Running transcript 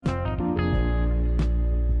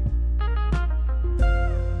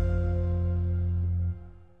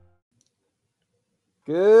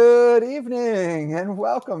Good evening and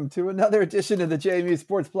welcome to another edition of the JMU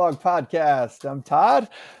Sports Blog Podcast. I'm Todd.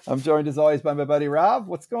 I'm joined as always by my buddy Rob.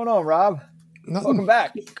 What's going on, Rob? Nothing. Welcome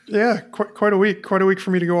back. Yeah, quite a week. Quite a week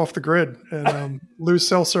for me to go off the grid and lose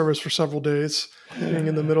cell service for several days, being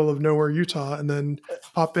in the middle of nowhere, Utah, and then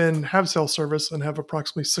pop in, have cell service, and have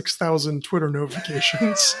approximately 6,000 Twitter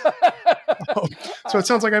notifications. So it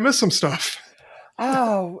sounds like I missed some stuff.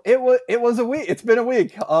 Oh, it was a week. It's been a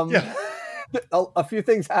week. Yeah. A few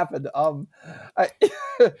things happened. I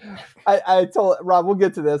told Rob, we'll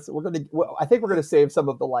get to this. I think we're gonna save some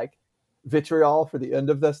of the vitriol for the end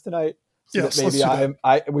of this tonight. So Yes, that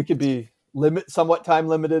maybe we could be somewhat time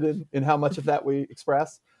limited in how much of that we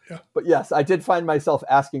express. Yeah. But yes, I did find myself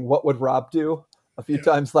asking, what would Rob do a few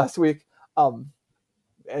times last week, and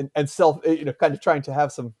self, kind of trying to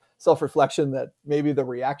have some self-reflection that maybe the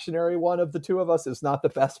reactionary one of the two of us is not the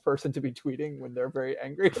best person to be tweeting when they're very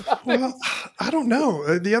angry about it. Well, I don't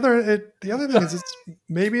know. The other thing is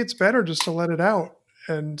maybe it's better just to let it out,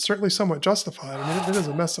 and certainly somewhat justified. I mean, it is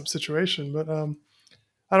a messed up situation, but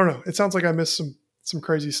I don't know. It sounds like I missed some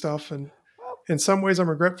crazy stuff, and in some ways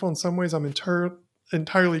I'm regretful. In some ways I'm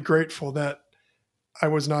entirely grateful that I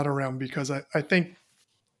was not around, because I think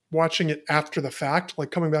watching it after the fact,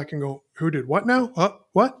 like coming back and go, who did what now?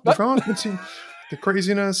 What? You're gone? And seeing the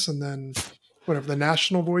craziness, and then whatever the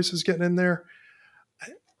national voice is getting in there.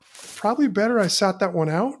 Probably better I sat that one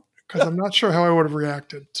out, because I'm not sure how I would have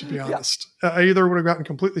reacted, to be honest. Yeah. I either would have gotten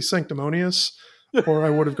completely sanctimonious or I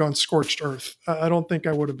would have gone scorched earth. I don't think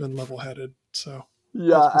I would have been level-headed. So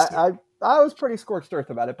yeah, I was pretty scorched earth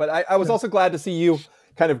about it, but I was also glad to see you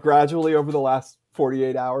kind of gradually over the last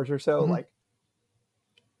 48 hours or so,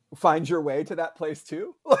 find your way to that place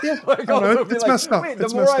too. Yeah, it's messed up. The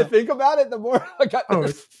more I think about it, the more I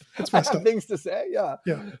have things to say. Yeah.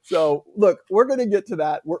 So look, we're going to get to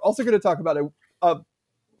that. We're also going to talk about a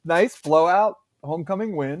nice blowout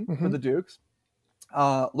homecoming win for the Dukes.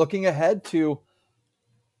 Looking ahead to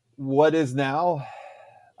what is now,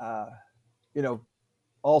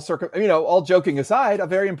 all joking aside, a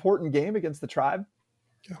very important game against the Tribe.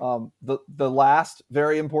 Yeah. The last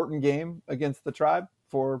very important game against the Tribe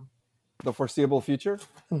for the foreseeable future.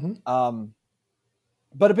 But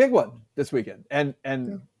a big one this weekend. And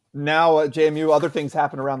now at JMU, other things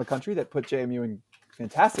happen around the country that put JMU in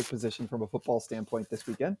fantastic position from a football standpoint this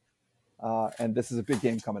weekend. And this is a big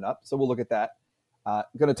game coming up. So we'll look at that.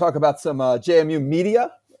 Going to talk about some JMU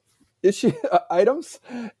media issue items.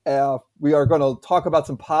 We are going to talk about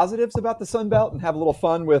some positives about the Sun Belt and have a little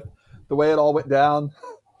fun with the way it all went down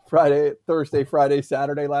Thursday, Friday,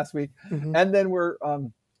 Saturday last week. And then we're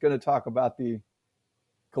going to talk about the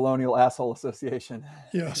Colonial Asshole Association.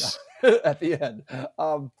 Yes. At the end.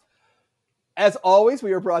 As always,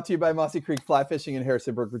 we are brought to you by Mossy Creek Fly Fishing in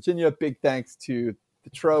Harrisonburg, Virginia. Big thanks to the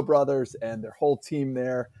Tro brothers and their whole team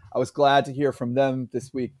there. I was glad to hear from them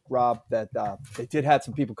this week, Rob, that they did have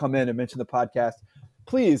some people come in and mention the podcast.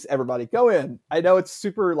 Please, everybody, go in. I know it's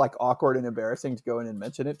super awkward and embarrassing to go in and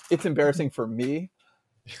mention it. It's embarrassing for me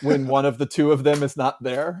when one of the two of them is not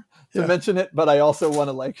there to mention it, but I also want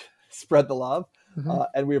to spread the love,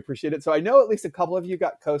 and we appreciate it. So I know at least a couple of you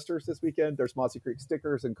got coasters this weekend. There's Mossy Creek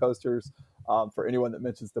stickers and coasters for anyone that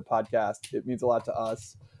mentions the podcast. It means a lot to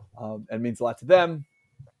us and means a lot to them.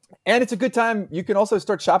 And it's a good time. You can also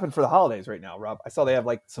start shopping for the holidays right now, Rob. I saw they have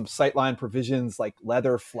some Sightline provisions,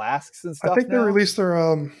 leather flasks and stuff. I think they released their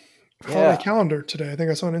holiday calendar today. I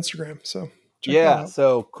think I saw on Instagram. So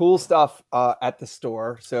so cool stuff at the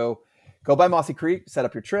store. So go by Mossy Creek, set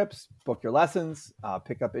up your trips, book your lessons,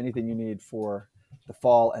 pick up anything you need for the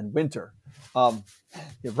fall and winter.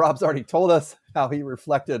 Rob's already told us how he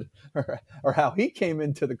reflected or how he came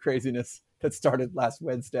into the craziness that started last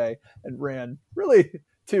Wednesday and ran really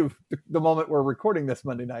to the moment we're recording this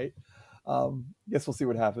Monday night. Guess we'll see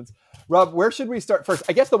what happens. Rob, where should we start first?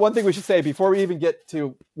 I guess the one thing we should say before we even get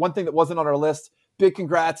to one thing that wasn't on our list, big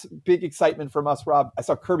congrats, big excitement from us, Rob. I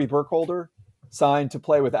saw Kirby Burkholder signed to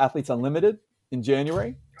play with Athletes Unlimited in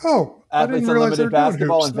January. Oh, Athletes Unlimited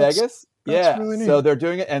basketball in Vegas. That's really neat. So they're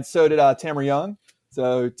doing it. And so did Tamara Young.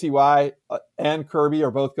 So TY and Kirby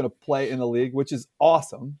are both going to play in the league, which is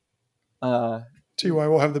awesome. TY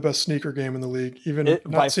will have the best sneaker game in the league, even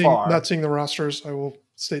not seeing the rosters. I will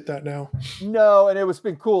state that now. No, and it's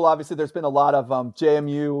been cool. Obviously, there's been a lot of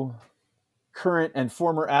JMU current and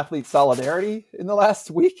former athlete solidarity in the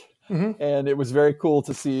last week. And it was very cool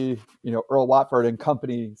to see, Earl Watford and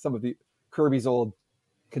company, some of the Kirby's old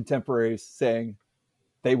contemporaries saying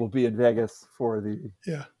they will be in Vegas for the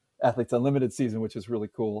Athletes Unlimited season, which is really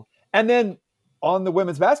cool. And then on the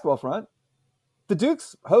women's basketball front, the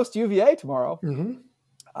Dukes host UVA tomorrow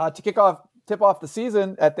to kick off tip off the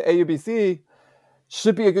season at the AUBC.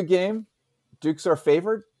 Should be a good game. Dukes are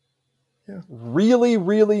favored. Yeah. Really,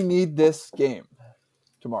 really need this game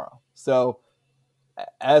tomorrow. So,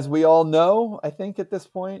 as we all know, I think at this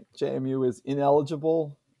point, JMU is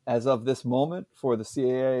ineligible as of this moment for the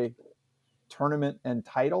CAA tournament and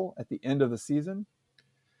title at the end of the season.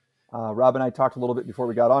 Rob and I talked a little bit before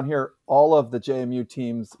we got on here. All of the JMU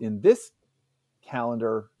teams in this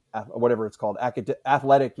calendar, whatever it's called,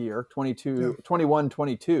 athletic year,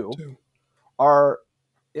 21-22, are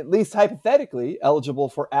at least hypothetically eligible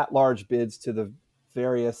for at-large bids to the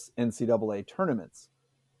various NCAA tournaments.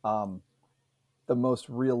 The most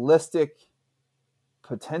realistic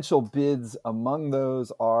potential bids among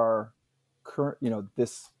those are current.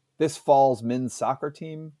 This fall's men's soccer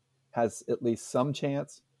team has at least some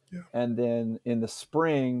chance. Yeah. And then in the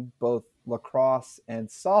spring, both lacrosse and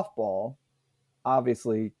softball,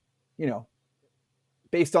 obviously,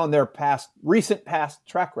 based on their recent past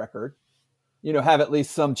track record, have at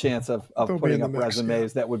least some chance of putting up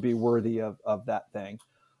resumes that would be worthy of that thing.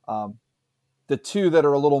 The two that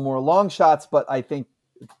are a little more long shots, but I think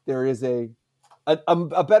there is a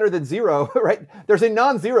better than zero, right? There's a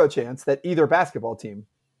non-zero chance that either basketball team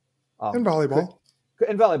and volleyball.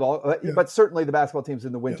 But certainly the basketball teams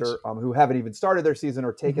in the winter who haven't even started their season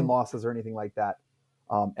or taken losses or anything like that,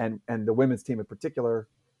 and the women's team in particular,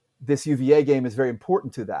 this UVA game is very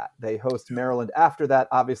important to that. They host Maryland after that.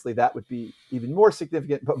 Obviously, that would be even more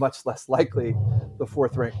significant, but much less likely. The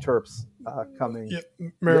fourth-ranked Terps coming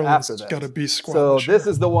Maryland's after that. Got a B squad. So this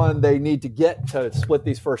is the one they need to get to split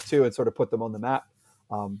these first two and sort of put them on the map.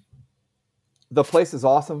 The place is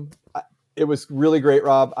awesome. It was really great,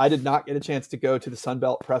 Rob. I did not get a chance to go to the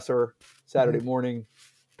Sunbelt presser Saturday morning,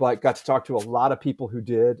 but got to talk to a lot of people who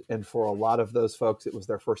did. And for a lot of those folks, it was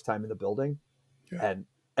their first time in the building. Yeah. And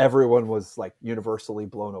everyone was like universally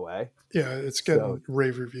blown away. Yeah, it's getting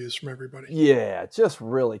rave reviews from everybody. Yeah, just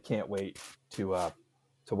really can't wait to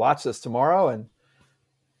watch this tomorrow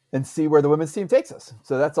and see where the women's team takes us.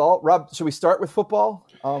 So that's all. Rob, should we start with football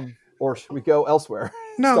or should we go elsewhere?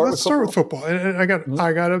 No, let's start with football. And I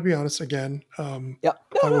got to be honest again. I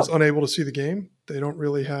was unable to see the game. They don't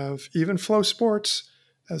really have, even Flow Sports,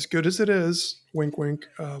 as good as it is, wink, wink,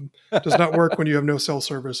 does not work when you have no cell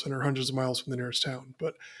service and are hundreds of miles from the nearest town.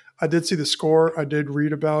 But I did see the score. I did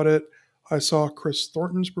read about it. I saw Chris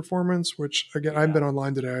Thornton's performance, which, again, I've been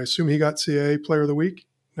online today. I assume he got CAA Player of the Week.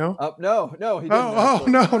 No? No, he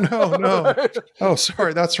didn't. No. Oh,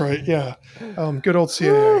 sorry. That's right. Yeah. Good old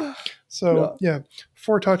CAA. So,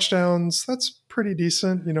 4 touchdowns. That's pretty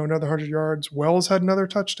decent. Another 100 yards. Wells had another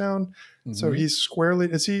touchdown. Mm-hmm. So he's squarely,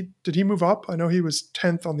 did he move up? I know he was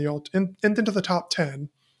 10th on the into the top 10.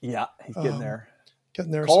 Yeah, he's getting there.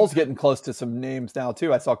 Cole's getting close to some names now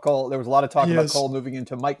too. I saw Cole. There was a lot of talk about Cole moving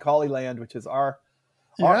into Mike Colley land, which is our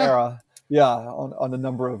era. Yeah, on a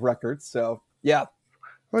number of records. So, yeah.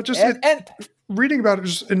 But just reading about it,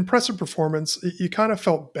 just impressive performance. You kind of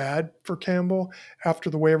felt bad for Campbell after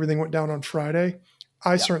the way everything went down on Friday.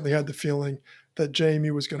 I certainly had the feeling that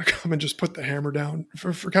JMU was going to come and just put the hammer down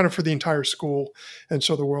for the entire school and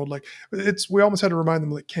show the world. Like we almost had to remind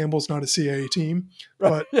them that Campbell's not a CAA team,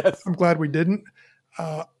 but I'm glad we didn't.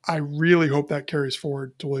 I really hope that carries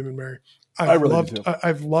forward to William and Mary.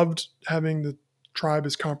 I've loved having the Tribe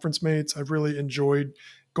as conference mates. I've really enjoyed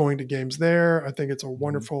going to games there. I think it's a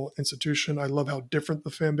wonderful institution. I love how different the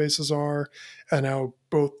fan bases are and how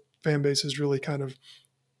both fan bases really kind of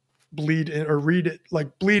bleed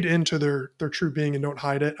into their true being and don't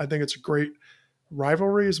hide it. I think it's a great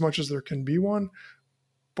rivalry as much as there can be one,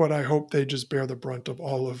 but I hope they just bear the brunt of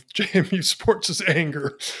all of JMU sports'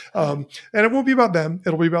 anger. And it won't be about them.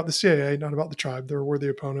 It'll be about the CAA, not about the Tribe. They're a worthy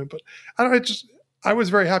opponent, but I was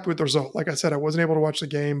very happy with the result. Like I said, I wasn't able to watch the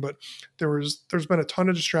game, but there's been a ton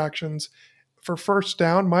of distractions. For first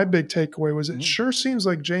down, my big takeaway was it sure seems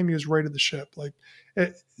like JMU's rated the ship. Like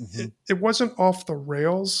it wasn't off the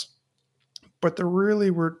rails, but there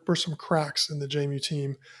really were some cracks in the JMU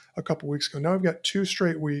team a couple weeks ago. Now we've got 2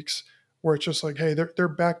 straight weeks where it's just like, hey, they're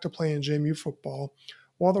back to playing JMU football,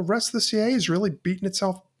 while the rest of the CAA is really beating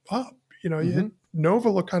itself up. Nova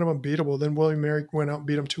looked kind of unbeatable. Then William & Mary went out and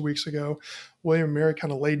beat them 2 weeks ago. William & Mary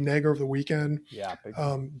kind of laid an egg over the weekend. Yeah.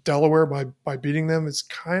 Delaware by beating them is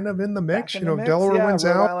kind of in the mix. Delaware wins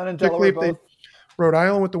out. Rhode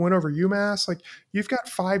Island with the win over UMass. Like you've got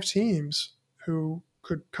 5 teams who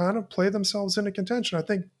could kind of play themselves into contention. I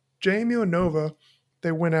think JMU and Nova,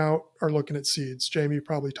 they went out, are looking at seeds. JMU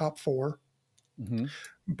probably top 4. Mm-hmm.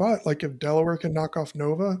 But like if Delaware can knock off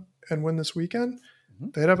Nova and win this weekend,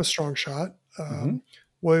 they'd have a strong shot.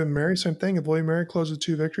 William & Mary, same thing. If William & Mary closes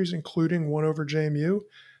 2 victories, including one over JMU,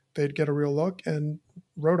 they'd get a real look. And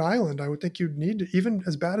Rhode Island, I would think you'd need to, even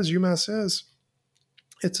as bad as UMass is,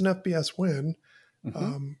 it's an FBS win.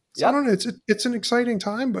 So I don't know. It's an exciting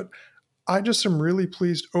time, but I just am really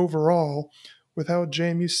pleased overall with how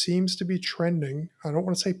JMU seems to be trending. I don't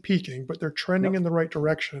want to say peaking, but they're trending in the right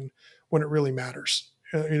direction when it really matters.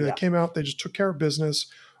 They came out, they just took care of business,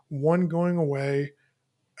 one going away.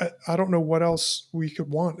 I don't know what else we could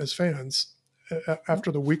want as fans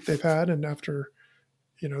after the week they've had and after,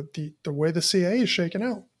 the way the CA is shaken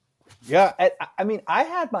out. Yeah. I mean, I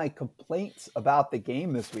had my complaints about the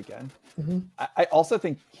game this weekend. Mm-hmm. I also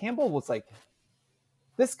think Campbell was like,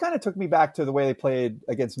 this kind of took me back to the way they played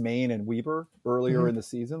against Maine and Weber earlier in the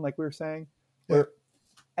season, like we were saying. Where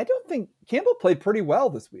I don't think Campbell played pretty well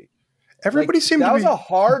this week. Everybody seemed to be. That was a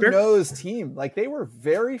hard-nosed team. Like, they were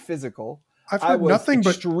very physical. I've heard nothing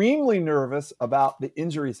but extremely nervous about the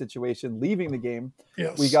injury situation leaving the game.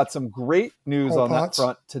 Yes. We got some great news on that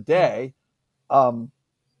front today. The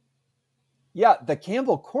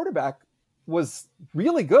Campbell quarterback was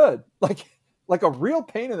really good. Like a real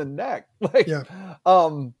pain in the neck.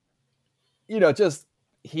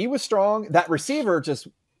 He was strong. That receiver just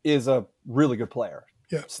is a really good player.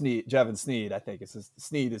 Yeah. Jevin Sneed, I think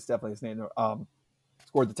Sneed is definitely his name.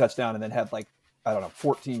 Scored the touchdown and then had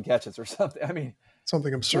 14 catches or something. I mean,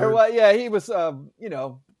 something absurd. He was, a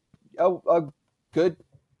good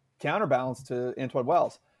counterbalance to Antoine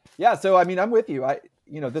Wells. Yeah. So, I mean, I'm with you.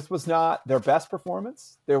 This was not their best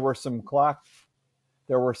performance. There were some clock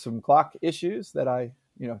issues that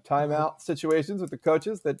timeout situations with the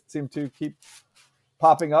coaches that seem to keep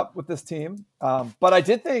popping up with this team. But I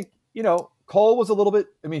did think, Cole was a little bit,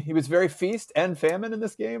 he was very feast and famine in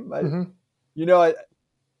this game. It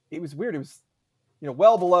was weird. It was,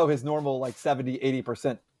 well below his normal 70,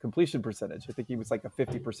 80% completion percentage. I think he was like a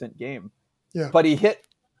 50% game. Yeah. But he hit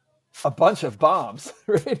a bunch of bombs,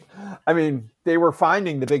 right? I mean, they were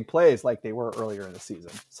finding the big plays like they were earlier in the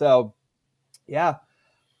season. So, yeah,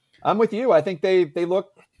 I'm with you. I think they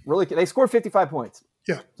look really good. They scored 55 points.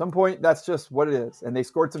 Yeah. At some point, that's just what it is. And they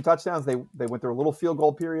scored some touchdowns. They went through a little field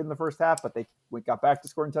goal period in the first half, but they got back to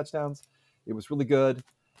scoring touchdowns. It was really good.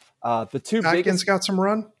 The two Atkins biggest got some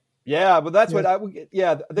run. Yeah, but that's what I would get.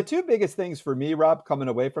 Yeah, the two biggest things for me, Rob, coming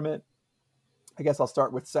away from it, I guess I'll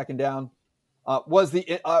start with second down, we'll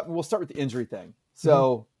start with the injury thing.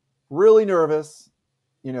 So really nervous,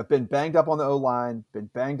 been banged up on the O-line, been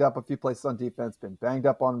banged up a few places on defense, been banged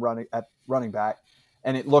up on running back,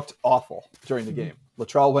 and it looked awful during the game.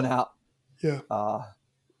 Latrell went out. Yeah.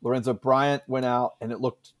 Lorenzo Bryant went out, and it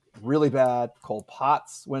looked really bad. Cole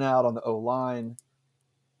Potts went out on the O-line.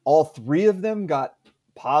 All three of them got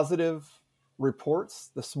positive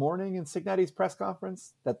reports this morning in Cignetti's press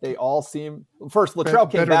conference that they all seem first.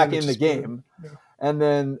 Latrell came back in the game, and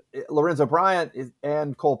then Lorenzo Bryant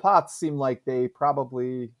and Cole Potts seemed like they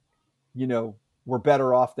probably, were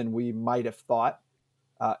better off than we might have thought.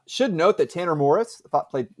 Should note that Tanner Morris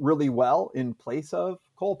played really well in place of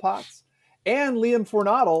Cole Potts, and Liam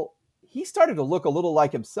Fornadel. He started to look a little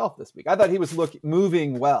like himself this week. I thought he was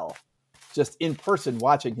moving well. Just in person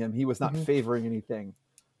watching him, he was not favoring anything.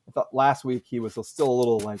 I thought last week he was still a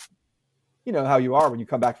little how you are when you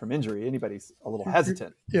come back from injury. Anybody's a little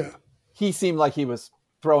hesitant. Yeah. He seemed like he was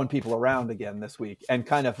throwing people around again this week and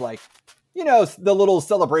kind of the little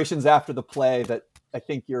celebrations after the play that I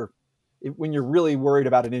think when you're really worried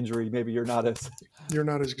about an injury, maybe you're not as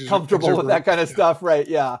comfortable with that kind of stuff. Right.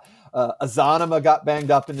 Yeah. Azanama got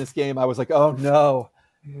banged up in this game. I was like, oh no.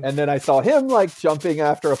 And then I saw him jumping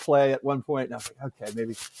after a play at one point. And I was like, okay,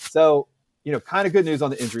 maybe. So, kind of good news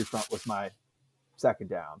on the injury front was my second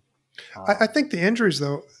down. I think the injuries,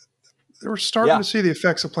 though, we're starting to see the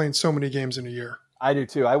effects of playing so many games in a year. I do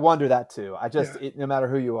too. I wonder that too. I just, no matter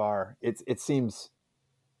who you are, it seems,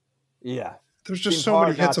 there's just so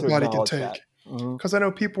many hits a body can take. Because I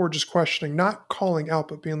know people were just questioning, not calling out,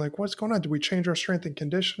 but being like, what's going on? Do we change our strength and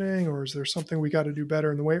conditioning, or is there something we got to do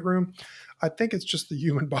better in the weight room? I think it's just the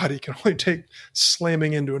human body can only take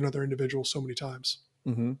slamming into another individual so many times.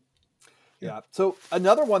 Mm-hmm. Yeah. So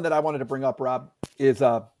another one that I wanted to bring up, Rob, is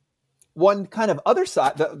one kind of other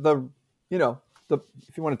side, the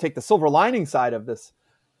if you want to take the silver lining side of this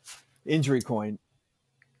injury coin.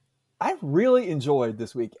 I really enjoyed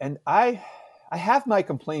this week, and I have my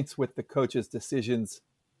complaints with the coach's decisions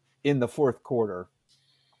in the fourth quarter.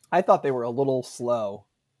 I thought they were a little slow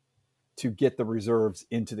to get the reserves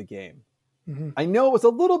into the game. I know it was a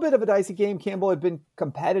little bit of a dicey game. Campbell had been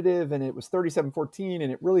competitive, and it was 37-14,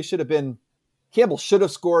 and it really should have been – Campbell should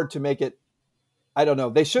have scored to make it – I don't know.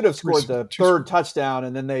 They should have scored the third touchdown,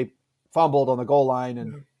 and then they fumbled on the goal line,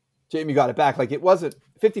 and JMU got it back. It wasn't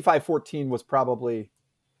 – 55-14 was probably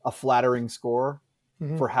a flattering score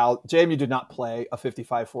for how JMU did not play a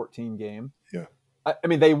 55-14 game. Yeah. I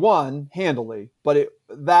mean, they won handily, but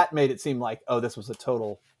that made it seem like, oh, this was a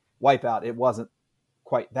total wipeout. It wasn't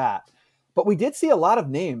quite that. But we did see a lot of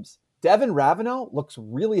names. Devin Ravenel looks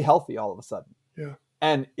really healthy all of a sudden. Yeah.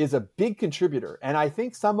 And is a big contributor. And I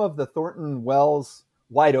think some of the Thornton Wells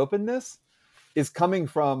wide openness is coming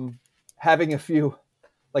from having a few,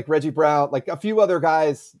 like Reggie Brown, like a few other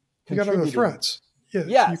guys You got other threats. Yeah.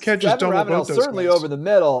 Yes, You can't just Devin double Ravenel both those certainly guys. over the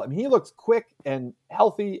middle. I mean, he looks quick and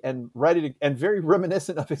healthy and ready to, and very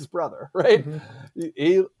reminiscent of his brother, right?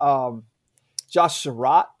 Josh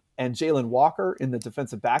Surratt and Jalen Walker in the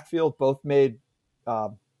defensive backfield both made,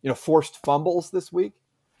 forced fumbles this week.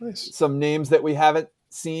 Nice. Some names that we haven't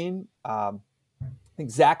seen. I think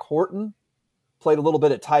Zach Horton played a little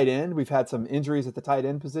bit at tight end. We've had some injuries at the tight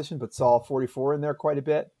end position, but saw 44 in there quite a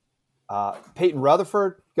bit. Peyton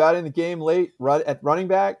Rutherford got in the game late at running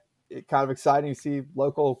back. Kind of exciting to see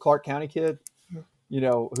local Clark County kid,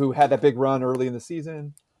 who had that big run early in the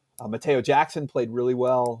season. Mateo Jackson played really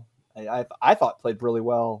well. I thought played really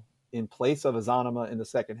well in place of Azanama in the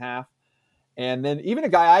second half. And then even a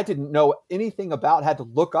guy I didn't know anything about, had to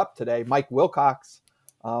look up today, Mike Wilcox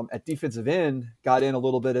at defensive end, got in a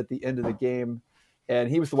little bit at the end of the game. And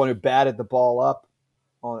he was the one who batted the ball up.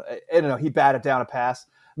 He batted down a pass.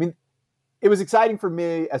 I mean, it was exciting for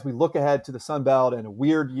me as we look ahead to the Sun Belt and a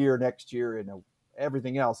weird year next year and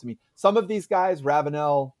everything else. I mean, some of these guys,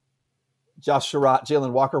 Ravenel, Josh Surratt,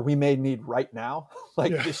 Jalen Walker, we may need right now,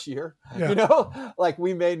 this year. Yeah. Like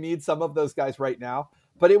we may need some of those guys right now.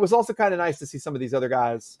 But it was also kind of nice to see some of these other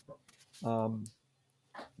guys.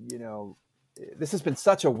 This has been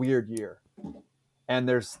such a weird year. And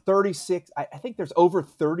there's 36, I think there's over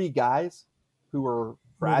 30 guys who are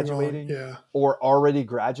graduating or already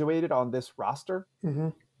graduated on this roster. Mm-hmm.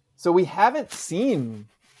 So we haven't seen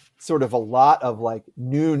sort of a lot of like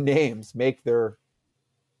new names make their,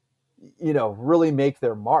 really make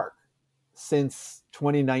their mark since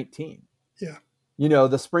 2019. Yeah.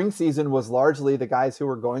 The spring season was largely the guys who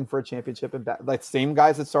were going for a championship and back, like same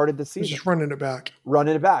guys that started the season. Just running it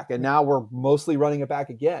back. And now we're mostly running it back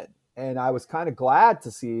again. And I was kind of glad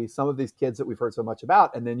to see some of these kids that we've heard so much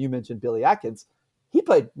about. And then you mentioned Billy Atkins. He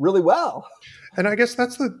played really well. And I guess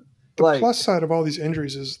that's the plus side of all these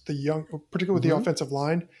injuries is the young, particularly with the offensive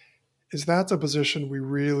line, is that's a position we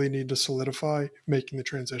really need to solidify making the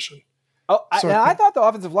transition. Oh, I thought the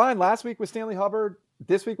offensive line last week with Stanley Hubbard,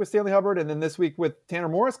 this week with Stanley Hubbard, and then this week with Tanner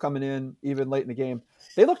Morris coming in even late in the game,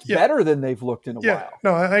 they looked better than they've looked in a while.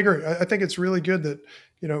 No, I agree. I think it's really good that,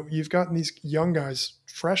 you've gotten these young guys,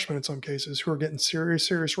 freshmen in some cases, who are getting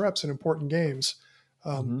serious reps in important games.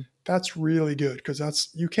 That's really good because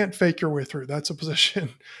you can't fake your way through. That's a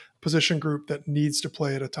position group that needs to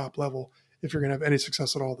play at a top level if you're going to have any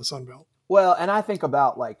success at all in the Sun Belt. Well, and I think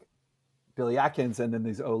about like Billy Atkins and then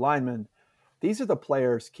these O linemen. These are the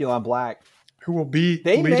players, Keelan Black, who will be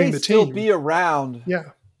they leading may the still team. Be around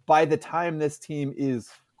by the time this team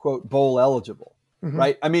is, quote, bowl eligible,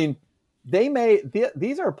 right? I mean,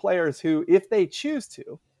 these are players who, if they choose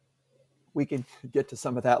to, we can get to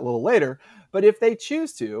some of that a little later, but if they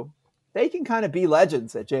choose to, they can kind of be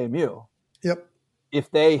legends at JMU. Yep.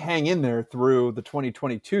 If they hang in there through the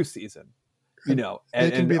 2022 season,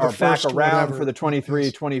 and be are back around for the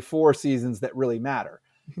 23-24 seasons that really matter.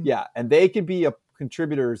 Yeah, and they can be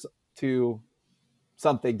contributors to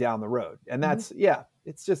something down the road. And that's,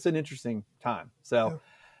 it's just an interesting time. So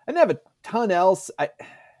I didn't have a ton else.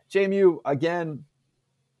 JMU, again,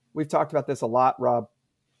 we've talked about this a lot, Rob.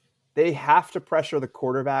 They have to pressure the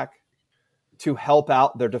quarterback to help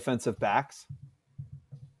out their defensive backs.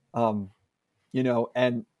 And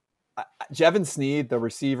Jevin Sneed, the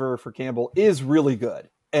receiver for Campbell, is really good.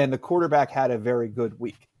 And the quarterback had a very good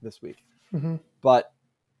week this week. But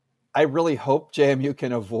I really hope JMU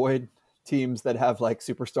can avoid teams that have like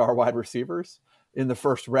superstar wide receivers in the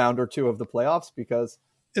first round or two of the playoffs, because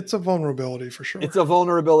it's a vulnerability for sure. It's a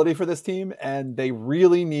vulnerability for this team, and they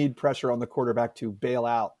really need pressure on the quarterback to bail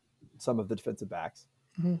out some of the defensive backs.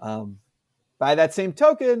 By that same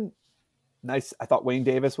token, nice. I thought Wayne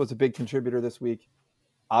Davis was a big contributor this week.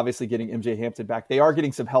 Obviously getting MJ Hampton back. They are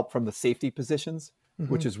getting some help from the safety positions,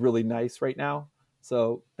 which is really nice right now.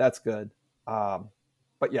 So that's good.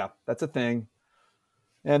 But yeah, that's a thing.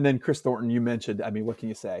 And then Chris Thornton, you mentioned, I mean, what can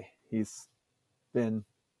you say? He's been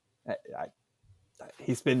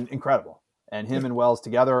incredible. And him and Wells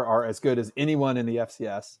together are as good as anyone in the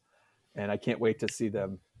FCS. And I can't wait to see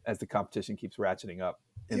them as the competition keeps ratcheting up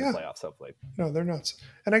in the playoffs, hopefully. No, they're nuts.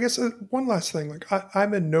 And I guess one last thing, like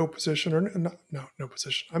I'm in no position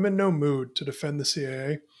I'm in no mood to defend the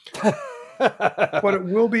CAA. But it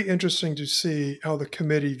will be interesting to see how the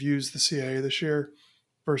committee views the CAA this year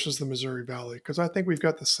versus the Missouri Valley, because I think we've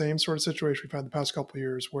got the same sort of situation we've had the past couple of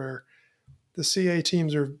years where the CAA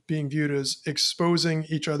teams are being viewed as exposing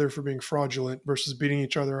each other for being fraudulent versus beating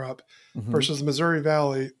each other up, versus the Missouri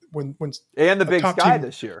Valley when and the Big Sky team,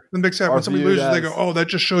 this year. The Big Sky, when somebody loses, they go, "Oh, that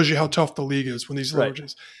just shows you how tough the league is." When these lower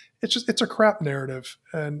teams, it's a crap narrative,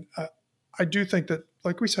 and I do think that,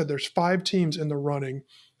 like we said, there's 5 teams in the running.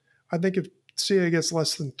 I think if CAA gets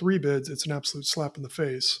less than 3 bids, it's an absolute slap in the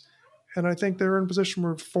face, and I think they're in a position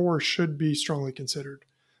where 4 should be strongly considered.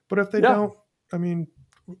 But if they don't, I mean,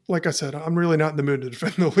 like I said, I'm really not in the mood to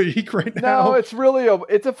defend the league right now. No, it's really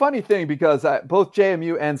it's a funny thing because both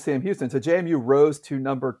JMU and Sam Houston. So JMU rose to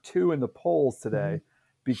number 2 in the polls today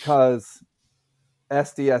because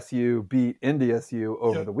SDSU beat NDSU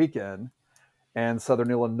over the weekend, and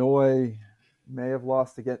Southern Illinois may have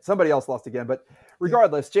lost again. Somebody else lost again, but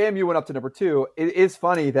regardless, JMU went up to number 2. It is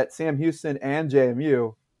funny that Sam Houston and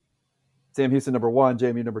JMU, Sam Houston number 1,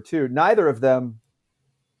 JMU number 2, neither of them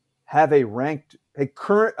have a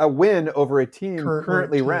win over a team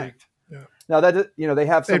currently ranked. Yeah. Now that they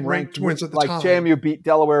have some ranked wins at the like time. JMU beat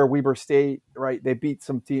Delaware, Weber State, right? They beat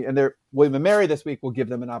some team, and they're William & Mary this week will give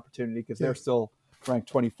them an opportunity because they're still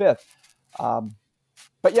ranked 25th.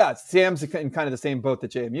 But yeah, Sam's in kind of the same boat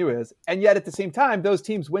that JMU is, and yet at the same time, those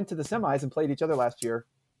teams went to the semis and played each other last year,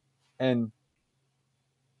 and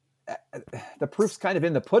the proof's kind of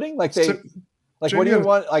in the pudding. Like JMU, what do you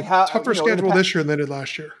want? Like how tougher schedule this year than they did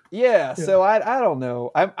last year. Yeah. So I don't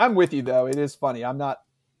know. I'm with you though. It is funny. I'm not.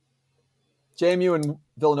 JMU and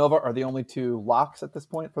Villanova are the only 2 locks at this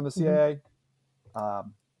point from the CAA.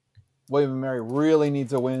 William & Mary really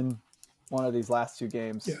needs a win one of these last 2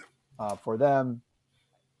 games for them.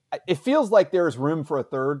 It feels like there's room for a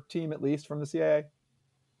 3rd team at least from the CAA.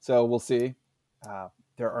 So we'll see.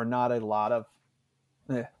 There are not a lot of.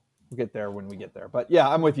 We'll get there when we get there. But yeah,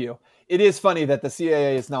 I'm with you. It is funny that the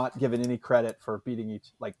CAA is not given any credit for beating each.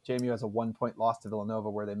 Like JMU has a 1-point loss to Villanova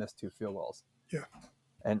where they missed 2 field goals. Yeah.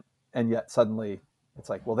 And yet suddenly it's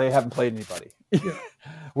like, well, they haven't played anybody.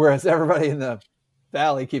 Whereas everybody in the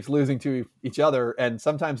Valley keeps losing to each other and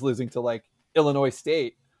sometimes losing to like Illinois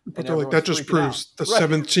State. But they're like, that just proves the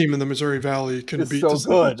 7th team in the Missouri Valley can beat so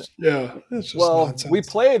good. Yeah. It's just nonsense. We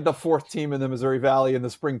played the 4th team in the Missouri Valley in the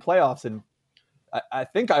spring playoffs, and I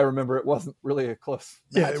think I remember it wasn't really a close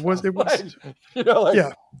match. Yeah, it was.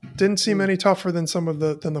 Didn't seem any tougher than the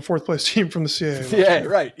 4th place team from the CAA. Yeah,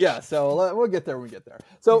 right. Yeah. So we'll get there when we get there.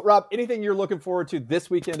 So Rob, anything you're looking forward to this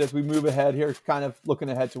weekend as we move ahead here, kind of looking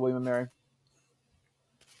ahead to William & Mary?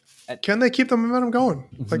 Can they keep the momentum going?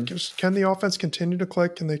 Like, can the offense continue to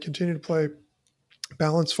click? Can they continue to play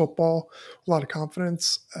balanced football? A lot of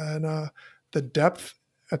confidence, and the depth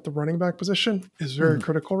at the running back position is very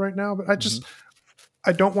critical right now. But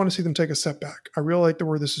I don't want to see them take a step back. I really like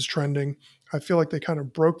where this is trending. I feel like they kind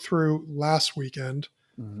of broke through last weekend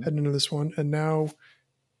heading into this one. And now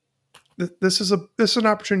this is an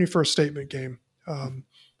opportunity for a statement game.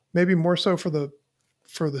 Maybe more so for the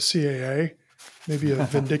CAA, maybe a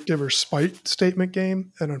vindictive or spite statement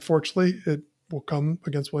game. And unfortunately it will come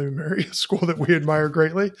against William & Mary, a school that we admire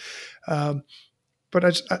greatly. But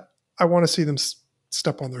I want to see them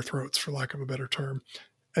step on their throats, for lack of a better term,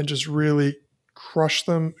 and just really crush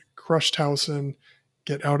Towson,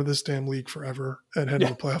 get out of this damn league forever, and head to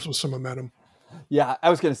the playoffs with some momentum. Yeah, I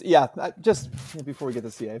was going to say, just before we get to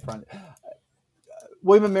the CA front,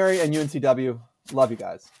 William & Mary and UNCW, love you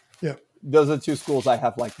guys. Yeah. Those are the 2 schools I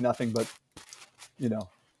have like nothing but,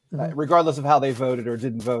 regardless of how they voted or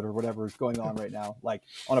didn't vote or whatever is going on right now, like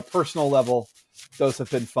on a personal level, those have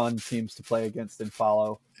been fun teams to play against and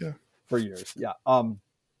follow for years. Yeah.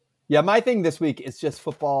 My thing this week is just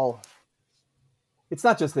football. It's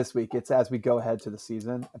not just this week. It's as we go ahead to the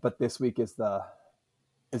season, but this week is the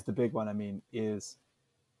big one. I mean,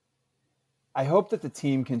 I hope that the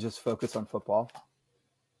team can just focus on football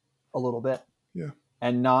a little bit. Yeah.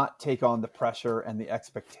 And not take on the pressure and the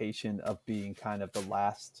expectation of being kind of the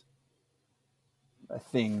last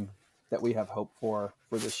thing that we have hope for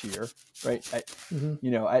this year. Right. I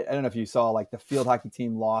don't know if you saw, like, the field hockey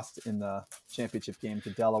team lost in the championship game to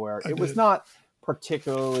Delaware. It was not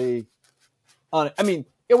particularly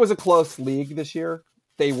it was a close league this year.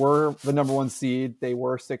 They were the number 1 seed. They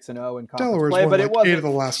were 6-0 in conference Delaware's play, but it wasn't 8 of the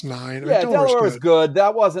last 9. Delaware was good.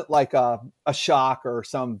 That wasn't like a shock or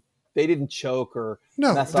they didn't choke or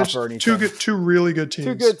mess up or anything. Two really good teams.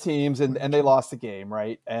 2 good teams, and they lost the game,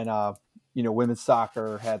 right? And women's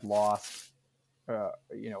soccer had lost,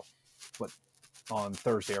 on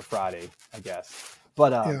Thursday or Friday, I guess.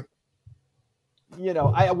 But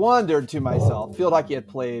I wondered to myself, Field Hockey had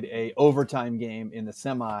played a overtime game in the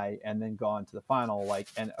semi and then gone to the final.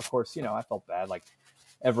 And of course, I felt bad. Like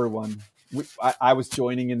everyone, I was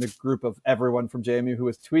joining in the group of everyone from JMU who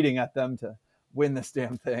was tweeting at them to win this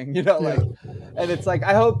damn thing, and it's like,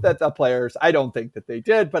 I hope that the players, I don't think that they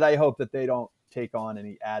did, but I hope that they don't take on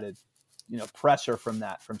any added, pressure from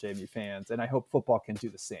JMU fans. And I hope football can do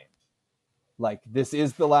the same. Like, this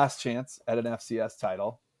is the last chance at an FCS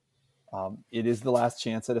title. It is the last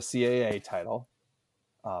chance at a CAA title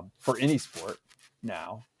for any sport.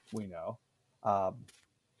 Now we know.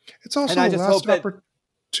 It's also the last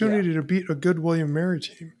opportunity to beat a good William Mary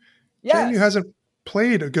team. Yes. JMU hasn't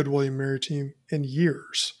played a good William Mary team in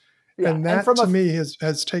years. Yeah. And that, to me,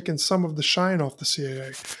 has taken some of the shine off the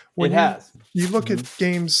CAA. When you look at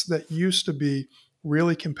games that used to be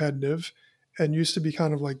really competitive and used to be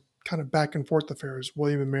kind of back and forth affairs,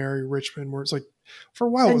 William and Mary, Richmond, where it's like, for a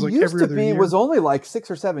while, it was like every other year. It was only like 6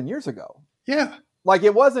 or 7 years ago. Yeah. Like,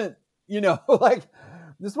 it wasn't, like,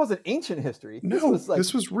 this wasn't ancient history.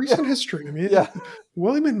 This was recent history. I mean,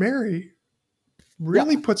 William and Mary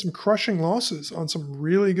really put some crushing losses on some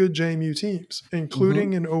really good JMU teams,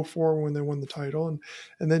 including in 2004 when they won the title.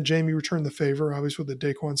 And then JMU returned the favor, obviously, with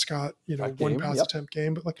the Daquan Scott, one pass attempt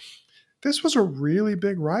game. But, like, this was a really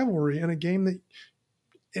big rivalry and a game that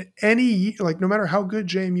no matter how good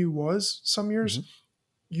JMU was some years,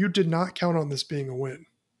 you did not count on this being a win.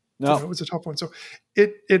 No, it was a tough one. So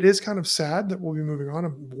it is kind of sad that we'll be moving on.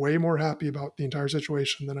 I'm way more happy about the entire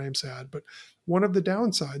situation than I am sad. But one of the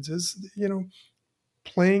downsides is,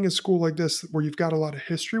 playing a school like this where you've got a lot of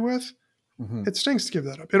history with, it stinks to give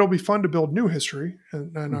that up. It'll be fun to build new history.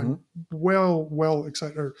 And I'm well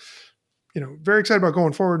excited, or, very excited about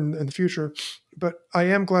going forward in the future. But I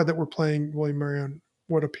am glad that we're playing William Mary on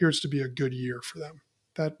what appears to be a good year for them.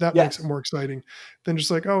 That makes it more exciting than just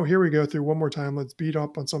like, oh, here we go through one more time. Let's beat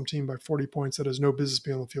up on some team by 40 points that has no business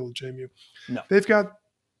being on the field with JMU. No.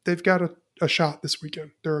 They've got a shot this weekend.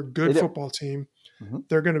 They're a good football team.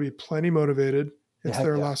 They're going to be plenty motivated. It's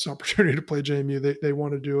their last opportunity to play JMU. They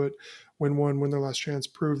want to do it, win their last chance,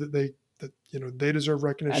 prove that they deserve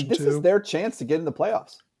recognition. And this is their chance to get in the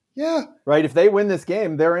playoffs. Yeah. Right. If they win this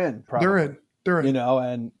game, they're in. Probably. They're in.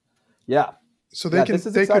 And yeah. So they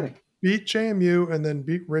could beat JMU and then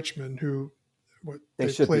beat Richmond, who they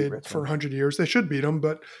played for 100 years. They should beat them,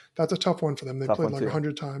 but that's a tough one for them. They played like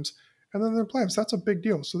 100 times. And then they're playoffs. That's a big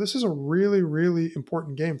deal. So this is a really, really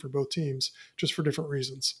important game for both teams, just for different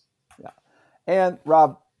reasons. Yeah. And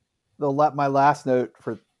Rob, my last note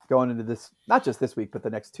for going into this, not just this week, but the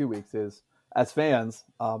next 2 weeks, is as fans,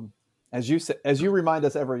 as you remind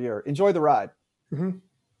us every year, enjoy the ride.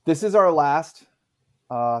 This is our last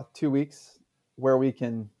 2 weeks where we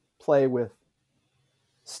can play with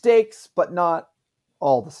stakes, but not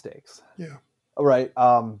all the stakes. Yeah. All right.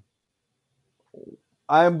 I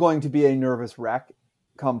am going to be a nervous wreck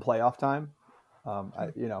come playoff time.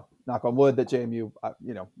 Knock on wood that JMU,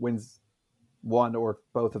 wins one or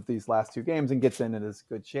both of these last two games and gets in as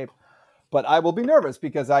good shape. But I will be nervous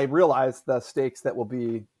because I realize the stakes that will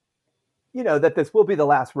be, that this will be the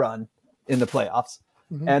last run in the playoffs,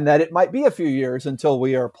 and that it might be a few years until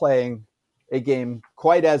we are playing a game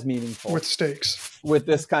quite as meaningful with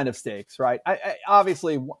this kind of stakes. Right. I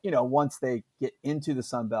obviously, once they get into the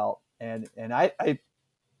Sun Belt and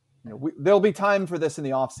there'll be time for this in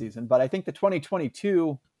the off season, but I think the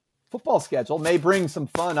 2022 football schedule may bring some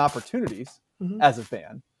fun opportunities as a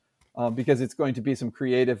fan, because it's going to be some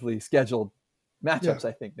creatively scheduled matchups,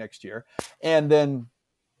 I think, next year. And then,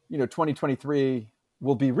 2023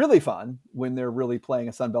 will be really fun when they're really playing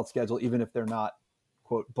a Sun Belt schedule, even if they're not,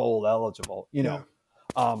 quote, bowl eligible,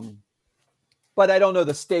 but I don't know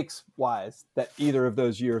the stakes wise that either of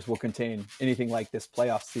those years will contain anything like this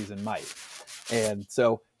playoff season might. And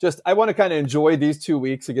so I want to kind of enjoy these 2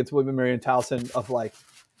 weeks against William & Mary and Towson of like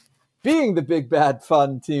being the big, bad,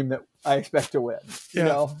 fun team that I expect to win,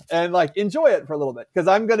 and like enjoy it for a little bit, because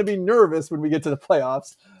I'm going to be nervous when we get to the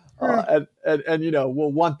playoffs, and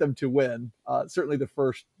we'll want them to win, certainly the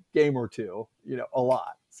first game or two, a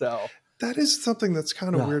lot. So that is something that's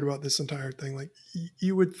kind of weird about this entire thing. Like,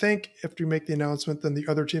 you would think after you make the announcement, then the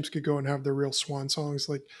other teams could go and have their real swan songs,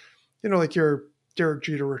 like, like your Derek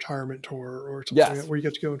Jeter retirement tour or something like that, where you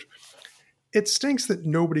get to go. It stinks that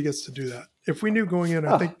nobody gets to do that. If we knew going in,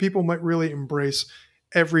 I think people might really embrace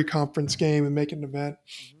every conference game and make it an event.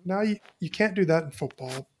 Now you can't do that in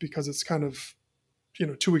football because it's kind of,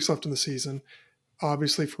 2 weeks left in the season.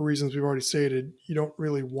 Obviously, for reasons we've already stated, you don't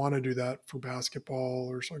really want to do that for basketball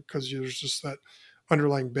or something, because there's just that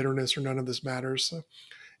underlying bitterness or none of this matters. So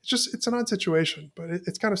it's an odd situation, but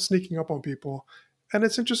it's kind of sneaking up on people. And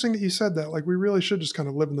it's interesting that you said that. Like, we really should just kind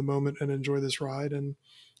of live in the moment and enjoy this ride. And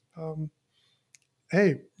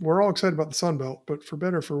hey, we're all excited about the Sun Belt, but for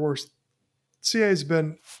better or for worse, CA has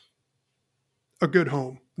been a good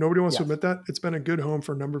home. Nobody wants to Yes. admit that. It's been a good home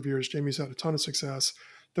for a number of years. Jamie's had a ton of success.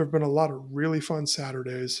 There have been a lot of really fun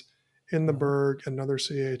Saturdays in the Berg and other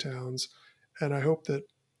CA towns. And I hope that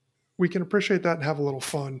we can appreciate that and have a little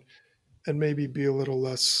fun and maybe be a little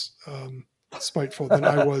less spiteful than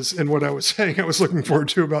I was in what I was saying I was looking forward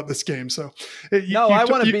to about this game. So I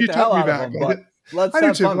want to beat the hell out of them, but let's I do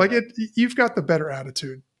have too. fun. Like you've got the better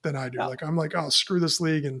attitude than I do. Yeah. Like I'm like, oh, screw this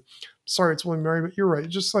league, and sorry it's William Mary, but you're right.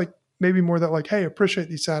 Just like maybe more that like, hey, appreciate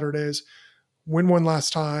these Saturdays, win one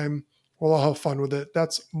last time, we'll all have fun with it.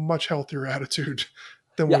 That's much healthier attitude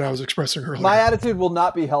than what I was expressing earlier. My attitude will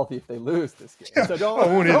not be healthy if they lose this game. Yeah. So don't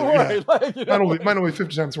worry. Yeah. Like, mine will be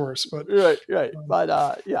 50 times worse, but right.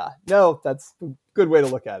 But no, that's a good way to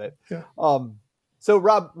look at it. Yeah. So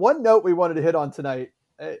Rob, one note we wanted to hit on tonight,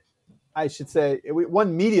 I should say,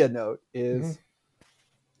 one media note is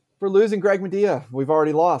we're losing Greg Medea. We've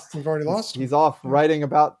already lost. He's off writing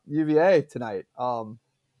about UVA tonight.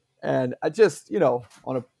 And I just,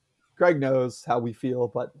 Greg knows how we feel,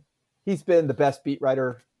 but he's been the best beat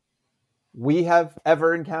writer we have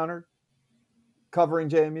ever encountered covering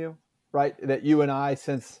JMU, right? That you and I,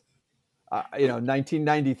 since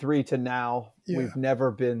 1993 to now, we've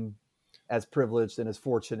never been as privileged and as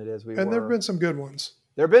fortunate as we were. And there have been some good ones.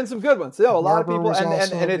 There have been some good ones. A lot of people,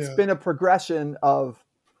 and it's been a progression of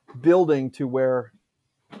building to where,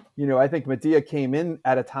 I think Medea came in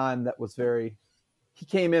at a time that was he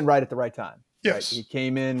came in right at the right time. Yes. Right? He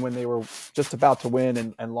came in when they were just about to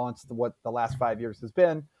win and launched what the last 5 years has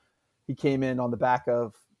been. He came in on the back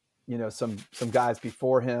of, some guys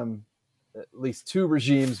before him, at least two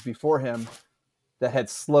regimes before him that had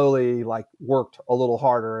slowly worked a little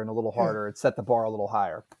harder and a little harder and set the bar a little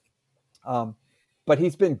higher. But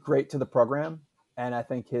he's been great to the program. And I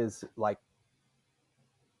think his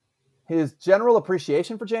general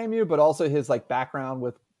appreciation for JMU, but also his background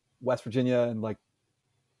with West Virginia and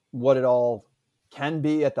what it all can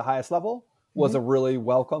be at the highest level was a really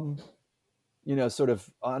welcome, sort of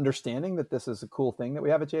understanding that this is a cool thing that we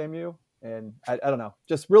have at JMU. And I don't know,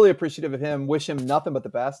 just really appreciative of him. Wish him nothing but the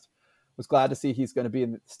best. Was glad to see he's going to be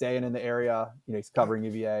staying in the area. He's covering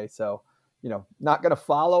UVA. So, not going to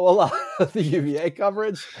follow a lot of the UVA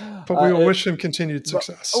coverage. But we will wish him continued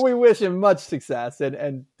success. We wish him much success.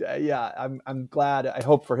 And I'm glad. I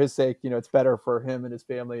hope for his sake, it's better for him and his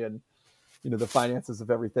family and, the finances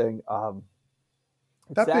of everything.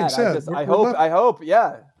 That being said, I hope.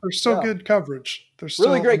 There's still good coverage. There's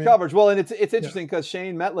really great coverage. Well, and it's interesting because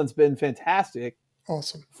Shane Metlin's been fantastic.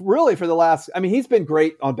 Awesome. Really for the last, he's been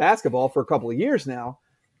great on basketball for a couple of years now,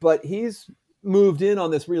 but he's moved in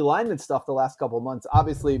on this realignment stuff the last couple of months.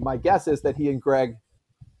 Obviously, my guess is that he and Greg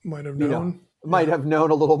might have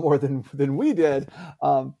known a little more than we did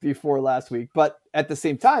before last week. But at the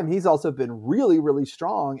same time, he's also been really, really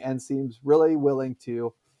strong and seems really willing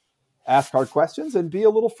to ask hard questions and be a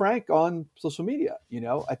little frank on social media.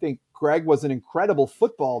 I think Greg was an incredible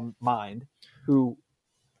football mind who,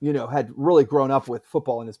 had really grown up with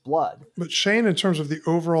football in his blood. But Shane, in terms of the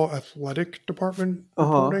overall athletic department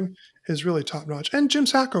reporting, is really top notch. And Jim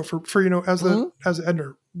Sacco for as the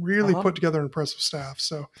editor, really put together an impressive staff.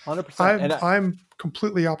 So 100%. I'm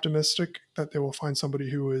completely optimistic that they will find somebody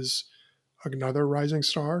who is another rising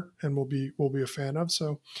star and will be a fan of.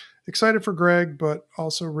 So excited for Greg, but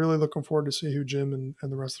also really looking forward to see who Jim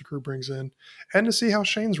and the rest of the crew brings in and to see how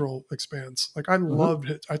Shane's role expands. I loved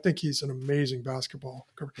it. I think he's an amazing basketball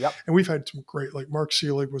cover. Yep. And we've had some great, Mark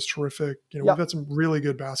Seelig was terrific. We've had some really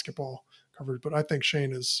good basketball coverage, but I think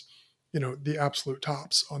Shane is, the absolute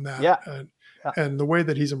tops on that. Yeah. And the way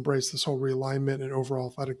that he's embraced this whole realignment and overall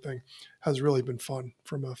athletic thing has really been fun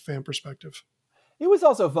from a fan perspective. It was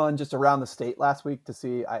also fun just around the state last week to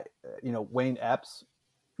see, Wayne Epps.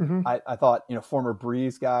 I thought, former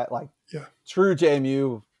Breeze guy, true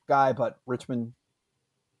JMU guy, but Richmond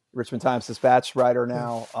Times-Dispatch writer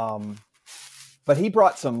now. But he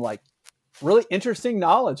brought some really interesting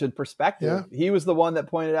knowledge and perspective. Yeah. He was the one that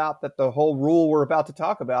pointed out that the whole rule we're about to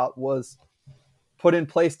talk about was put in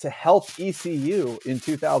place to help ECU in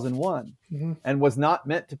 2001 and was not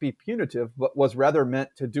meant to be punitive, but was rather meant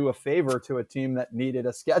to do a favor to a team that needed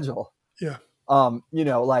a schedule. Yeah.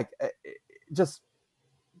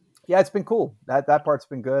 It's been cool. That part's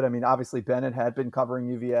been good. Obviously Bennett had been covering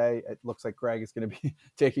UVA. It looks like Greg is going to be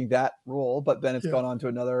taking that role, but Bennett's gone on to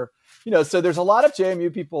another, so there's a lot of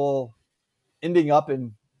JMU people ending up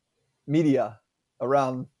in media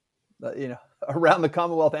around the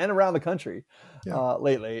Commonwealth and around the country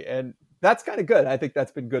lately. And that's kind of good. I think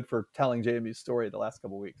that's been good for telling JMU's story the last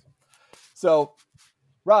couple of weeks. So,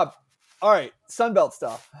 Rob, all right, Sunbelt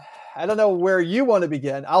stuff. I don't know where you want to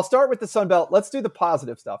begin. I'll start with the Sunbelt. Let's do the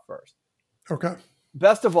positive stuff first. Okay.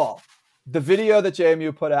 Best of all, the video that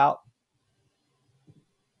JMU put out,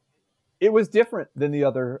 it was different than the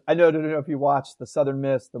other. I don't know if you watched the Southern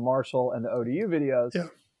Miss, the Marshall, and the ODU videos. Yeah.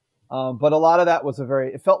 But a lot of that was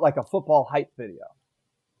it felt like a football hype video.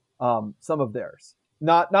 Some of theirs.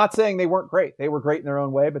 Not saying they weren't great. They were great in their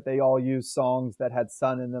own way, but they all used songs that had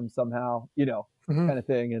sun in them somehow, kind of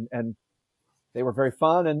thing. And they were very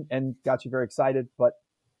fun and got you very excited. But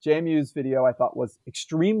JMU's video, I thought, was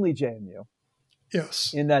extremely JMU.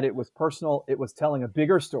 Yes. In that it was personal. It was telling a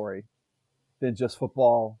bigger story than just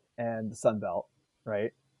football and the Sun Belt,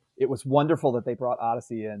 right? It was wonderful that they brought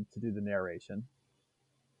Odyssey in to do the narration.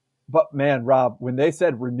 But man, Rob, when they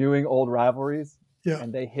said renewing old rivalries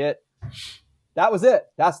and they hit, that was it.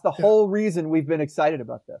 That's the whole reason we've been excited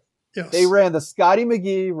about this. Yes. They ran the Scotty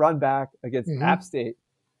McGee run back against App State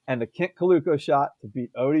and the Kent Kaluko shot to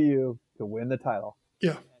beat ODU to win the title.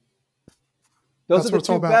 Yeah. Those are the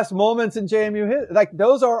two best moments in JMU history. Like,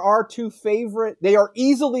 those are our two favorite. They are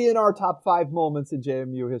easily in our top 5 moments in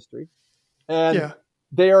JMU history. And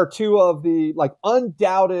they are two of the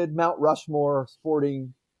undoubted Mount Rushmore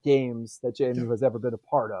sporting games that JMU has ever been a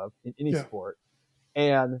part of in any sport.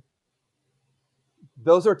 And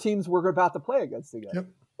those are teams we're about to play against together.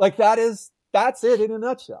 Yep. That's it in a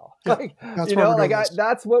nutshell. Yep.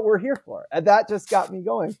 That's what we're here for. And that just got me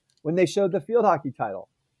going when they showed the field hockey title.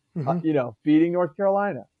 Beating North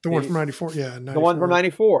Carolina. The one from 94. Yeah. 94. The one from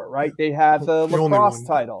 94, right? They had the lacrosse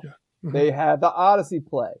title. Yeah. They had the Odyssey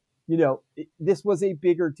play. This was a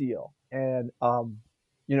bigger deal. And,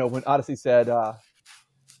 when Odyssey said,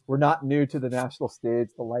 we're not new to the national stage,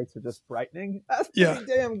 the lights are just brightening. That's pretty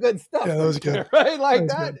damn good stuff. Yeah, that was good. Right? Like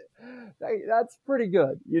that's pretty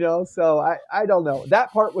good, So I don't know.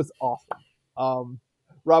 That part was awesome.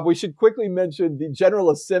 Rob, we should quickly mention the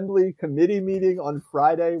General Assembly committee meeting on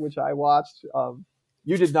Friday, which I watched.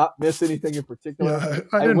 You did not miss anything in particular.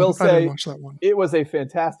 Yeah, I will say I didn't watch that one. It was a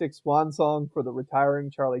fantastic swan song for the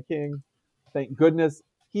retiring Charlie King. Thank goodness.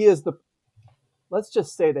 He is let's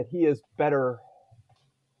just say that he is better.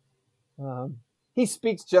 He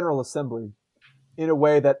speaks General Assembly in a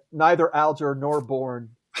way that neither Alger nor Bourne.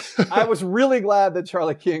 I was really glad that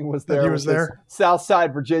Charlie King was there. He was there.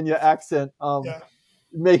 Southside Virginia accent.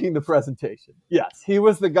 Making the presentation. Yes, he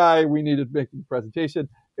was the guy we needed making the presentation.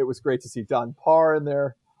 It was great to see Don Parr in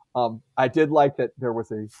there. I did like that there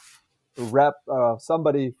was a rep,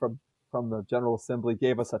 somebody from the General Assembly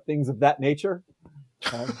gave us a things of that nature,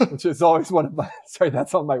 which is always one of my,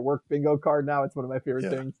 that's on my work bingo card now. It's one of my favorite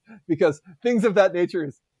things because things of that nature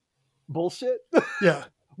is bullshit. Yeah.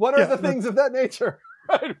 What are the things of that nature?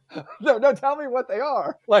 Right? No, tell me what they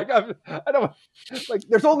are. I don't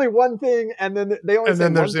there's only one thing, and then they always say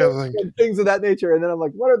there's the other thing. Things of that nature, and then I'm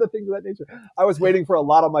like, what are the things of that nature? I was waiting for a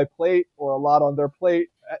lot on my plate or a lot on their plate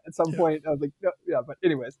at some point. I was like, no, but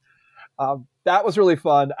anyways, that was really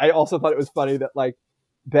fun. I also thought it was funny that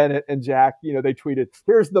Bennett and Jack, they tweeted,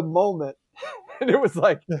 "Here's the moment," and it was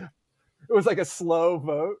like a slow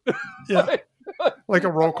vote. Yeah. Like a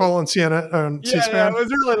roll call on C-SPAN. Yeah, it was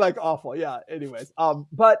really awful. Yeah. Anyways,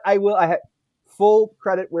 but I had full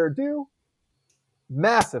credit where due.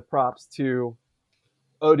 Massive props to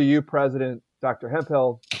ODU president Dr.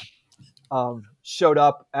 Hemphill. Showed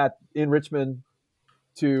up in Richmond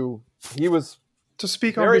to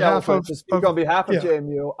speak on behalf of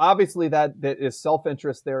JMU. Obviously, that is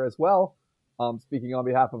self-interest there as well. Speaking on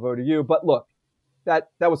behalf of ODU, but look, that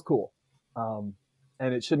was cool.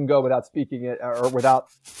 And it shouldn't go without speaking it or without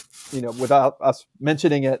us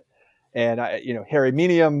mentioning it. And Harry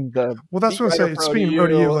Menium, that's what I'm saying. Speaking of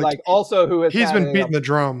ODU, also who he's been beating the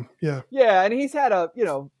drum. Yeah. Yeah. And he's had a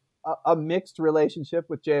mixed relationship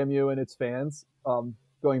with JMU and its fans,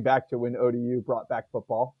 going back to when ODU brought back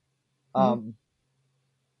football.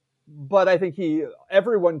 But I think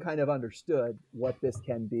everyone kind of understood what this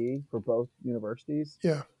can be for both universities.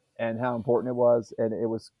 Yeah. And how important it was. And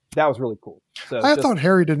that was really cool. So I thought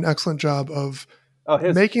Harry did an excellent job of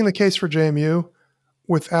making the case for JMU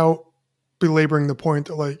without belaboring the point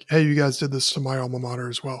that hey, you guys did this to my alma mater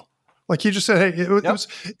as well. He just said, hey,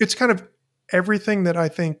 it's kind of everything that I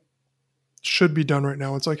think should be done right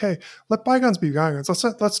now. It's hey, let bygones be bygones.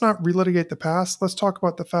 Let's not relitigate the past. Let's talk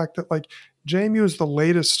about the fact that JMU is the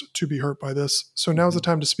latest to be hurt by this. So now's the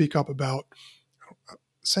time to speak up about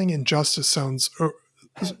saying injustice sounds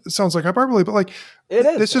like hyperbole, but it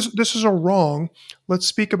is. This is a wrong. Let's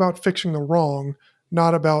speak about fixing the wrong,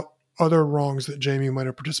 not about other wrongs that JMU might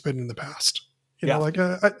have participated in the past. You know, like,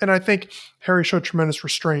 and I think Harry showed tremendous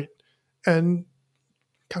restraint and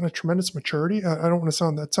kind of tremendous maturity. I don't want to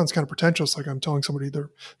sound, that sounds kind of pretentious, like I'm telling somebody they're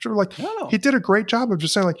sort of like, No. he did a great job of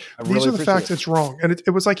just saying, like, these really are the facts, it's wrong. And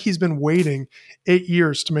it was like he's been waiting 8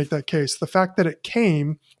 years to make that case. The fact that it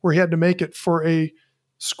came where he had to make it for a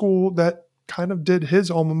school that kind of did his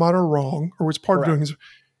alma mater wrong, or was part of doing his,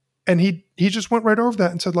 and he just went right over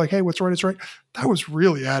that and said, like, hey, what's right is right. That was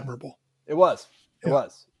really admirable. It was.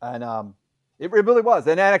 And it really was.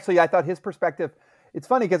 And actually, I thought his perspective, it's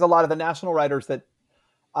funny because a lot of the national writers that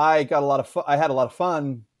I had a lot of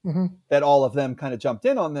fun that all of them kind of jumped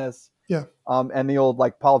in on this. Yeah. And the old,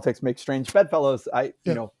 like, politics make strange bedfellows.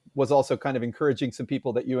 You know, was also kind of encouraging some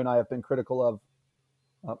people that you and I have been critical of,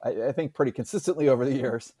 I think pretty consistently over the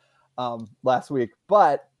years, last week.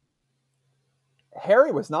 But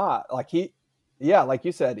Harry was not like like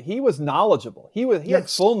you said, he was knowledgeable. He had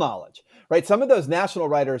full knowledge, right? Some of those national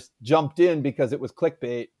writers jumped in because it was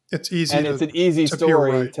clickbait. It's easy. And it's an easy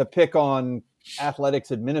story to pick on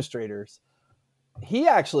athletics administrators. He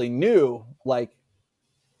actually knew, like,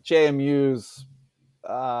 JMU's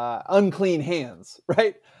unclean hands,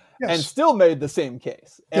 right? Yes. And still made the same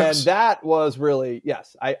case. And that was really,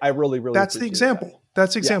 I really that's the example. That.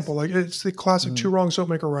 That's the example. Like, it's the classic two wrongs don't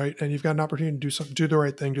make a right, and you've got an opportunity to do something, do the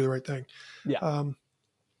right thing. Yeah.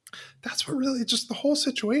 That's what really, just the whole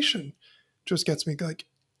situation just gets me. Like,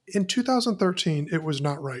 in 2013, it was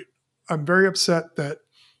not right. I'm very upset that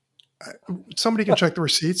somebody can check the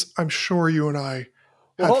receipts. I'm sure you and I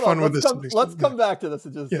had fun with this. Let's come back to this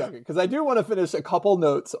in just a second, because I do want to finish a couple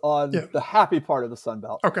notes on the happy part of the Sun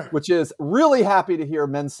Belt, which is really happy to hear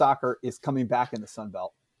men's soccer is coming back in the Sun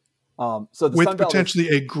Belt. So the with Sun Belt potentially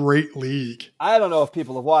a great league. I don't know if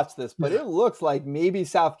people have watched this, but it looks like maybe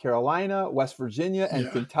South Carolina, West Virginia,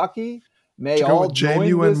 and Kentucky may all join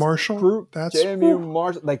JMU and this Marshall. Group. JMU,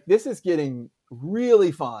 Marshall. Like, this is getting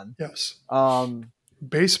really fun. Yes.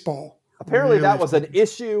 Baseball. Apparently, that was an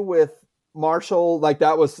issue with Marshall. Like,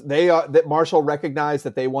 that Marshall recognized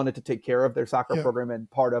that they wanted to take care of their soccer program, and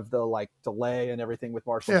part of the, like, delay and everything with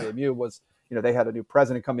Marshall JMU was, you know, they had a new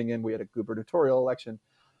president coming in. We had a gubernatorial election.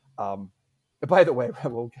 By the way,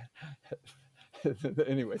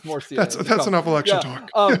 anyways, more CAA. That's enough election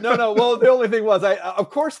talk. No. Well, the only thing was, of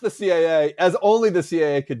course, the CAA, as only the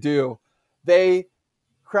CAA could do, they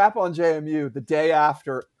crap on JMU the day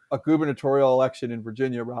after a gubernatorial election in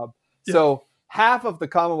Virginia, Rob. Yeah. So half of the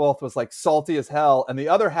Commonwealth was, like, salty as hell, and the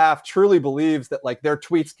other half truly believes that, like, their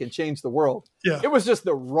tweets can change the world. Yeah. It was just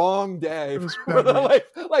the wrong day.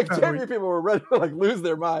 JMU people were ready to, like, lose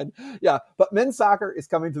their mind. Yeah. But men's soccer is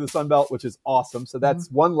coming to the Sun Belt, which is awesome. So that's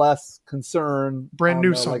one less concern. Brand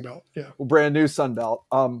new Sun Belt. Yeah. Brand new Sun Belt.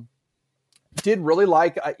 Did really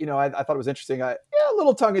like, I thought it was interesting. A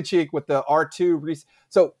little tongue in cheek with the R2.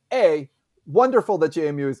 So wonderful that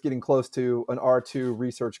JMU is getting close to an R2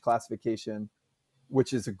 research classification,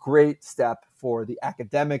 which is a great step for the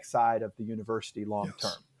academic side of the university long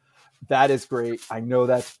term. That is great. I know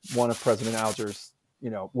that's one of President Alger's,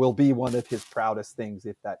 will be one of his proudest things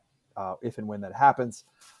if and when that happens.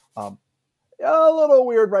 A little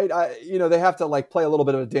weird, right? They have to, like, play a little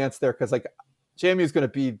bit of a dance there, because, like, JMU is going to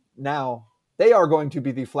be they are going to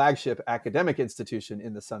be the flagship academic institution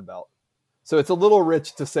in the Sun Belt. So it's a little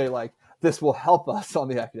rich to say, like, this will help us on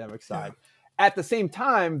the academic side. At the same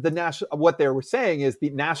time, what they were saying is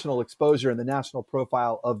the national exposure and the national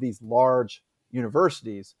profile of these large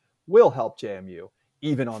universities will help JMU,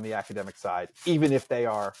 even on the academic side, even if they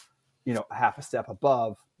are, half a step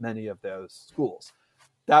above many of those schools.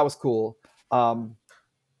 That was cool.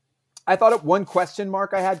 I thought one question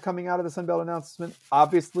mark I had coming out of the Sun Belt announcement,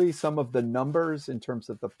 obviously some of the numbers in terms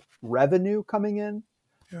of the revenue coming in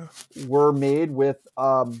were made with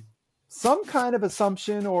some kind of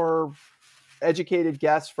assumption or educated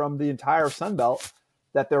guess from the entire Sun Belt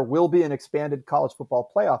that there will be an expanded college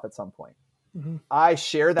football playoff at some point. Mm-hmm. I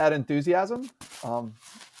share that enthusiasm.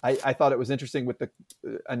 I thought it was interesting with the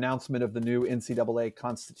announcement of the new NCAA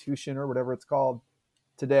Constitution, or whatever it's called,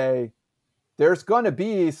 today. There's going to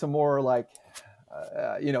be some more, like,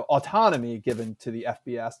 autonomy given to the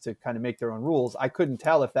FBS to kind of make their own rules. I couldn't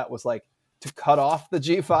tell if that was, like, to cut off the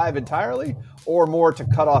G5 entirely, or more to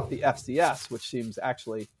cut off the FCS, which seems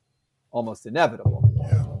actually almost inevitable.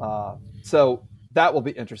 Yeah. So that will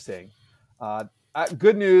be interesting.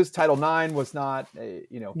 Good news, Title IX was not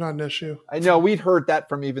not an issue. I know we'd heard that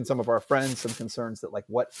from even some of our friends, some concerns that, like,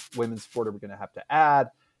 what women's sport are we going to have to add?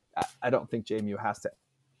 I don't think JMU has to,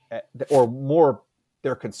 or more,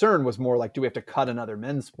 their concern was more like, do we have to cut another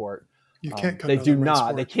men's sport? You can't cut They do not.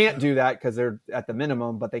 Sport. They can't do that because they're at the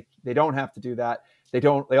minimum, but they don't have to do that. They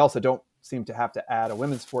also don't seem to have to add a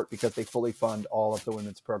women's sport because they fully fund all of the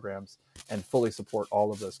women's programs and fully support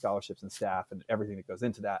all of those scholarships and staff and everything that goes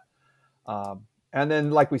into that. And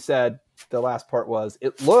then, like we said, the last part was,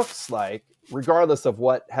 it looks like, regardless of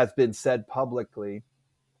what has been said publicly,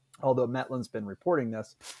 although Metlin's been reporting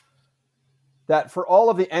this, that for all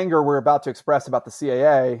of the anger we're about to express about the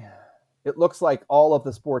CAA, it looks like all of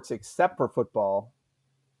the sports except for football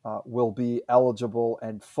will be eligible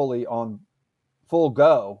and fully on full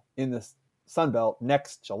go in the Sun Belt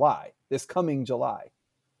next July, this coming July.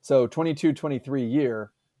 So 22-23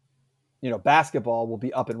 year, basketball will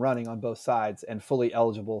be up and running on both sides and fully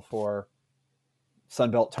eligible for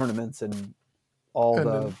Sun Belt tournaments and all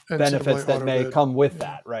the benefits that may come with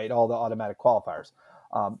that, right? All the automatic qualifiers.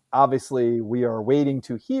 Obviously, we are waiting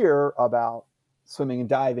to hear about swimming and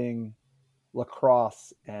diving,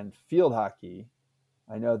 lacrosse, and field hockey.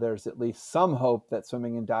 I know there's at least some hope that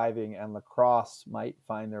swimming and diving and lacrosse might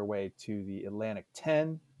find their way to the Atlantic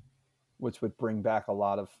 10, which would bring back a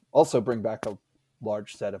large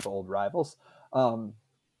set of old rivals. And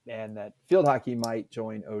that field hockey might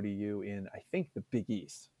join ODU in, I think, the Big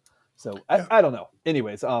East. So I don't know.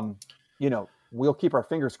 Anyways, we'll keep our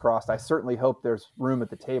fingers crossed. I certainly hope there's room at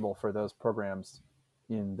the table for those programs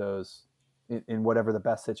in whatever the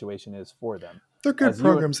best situation is for them. They're good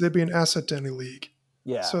programs. They'd be an asset to any league.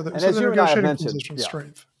 Yeah. So the as you and I have mentioned,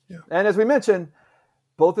 strength. Yeah. And as we mentioned,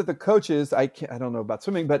 both of the coaches, I don't know about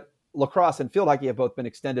swimming, but lacrosse and field hockey have both been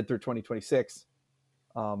extended through 2026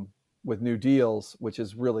 with new deals, which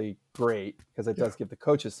is really great because it does give the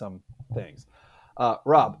coaches some things.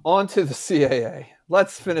 Rob, on to the CAA.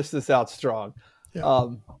 Let's finish this out strong. Yeah.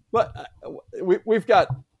 But we've got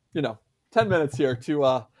 10 minutes here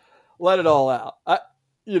to let it all out. I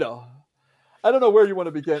don't know where you want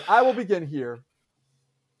to begin. I will begin here.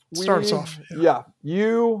 Start us off. Yeah.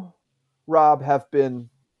 You, Rob,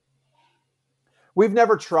 we've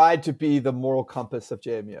never tried to be the moral compass of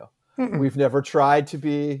JMU. Mm-mm. We've never tried to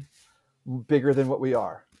be bigger than what we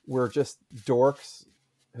are. We're just dorks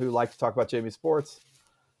who like to talk about JMU sports,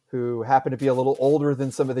 who happen to be a little older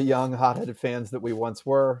than some of the young, hot-headed fans that we once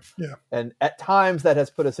were. Yeah. And at times that has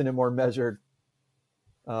put us in a more measured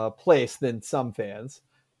place than some fans.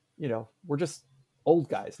 We're just old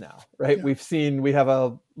guys now, right? Yeah. We have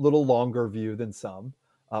a little longer view than some,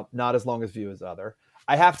 not as long as view as other.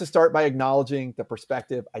 I have to start by acknowledging the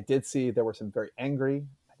perspective. I did see there were some very angry,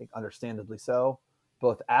 I think understandably so,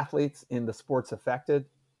 both athletes in the sports affected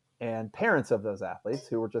and parents of those athletes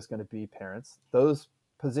who were just going to be parents. Those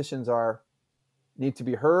positions need to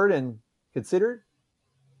be heard and considered.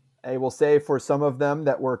 I will say for some of them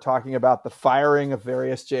that we're talking about the firing of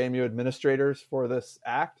various JMU administrators for this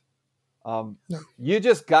act. You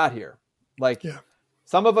just got here.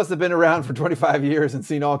 Some of us have been around for 25 years and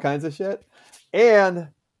seen all kinds of shit. And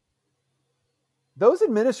those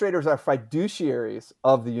administrators are fiduciaries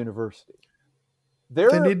of the university.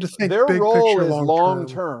 They need to think their role is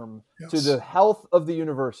long-term to the health of the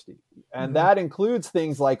university. And that includes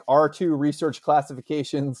things like R2 research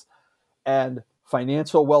classifications and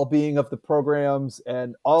financial well-being of the programs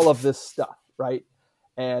and all of this stuff, right?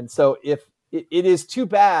 And so if it is too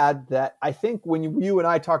bad that I think when you and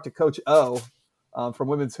I talked to Coach O from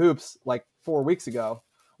Women's Hoops like 4 weeks ago,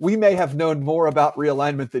 we may have known more about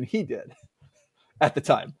realignment than he did at the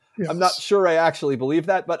time. Yes. I'm not sure I actually believe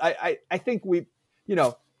that, but I think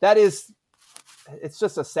it's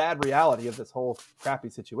just a sad reality of this whole crappy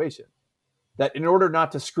situation. That in order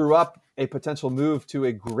not to screw up a potential move to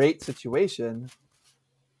a great situation,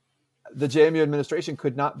 the JMU administration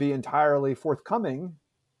could not be entirely forthcoming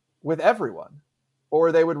with everyone,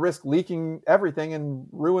 or they would risk leaking everything and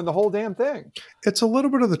ruin the whole damn thing. It's a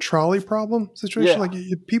little bit of the trolley problem situation.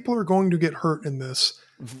 Yeah. People are going to get hurt in this.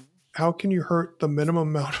 Mm-hmm. How can you hurt the minimum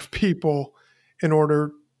amount of people in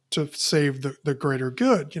order to save the greater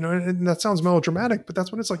good? And that sounds melodramatic, but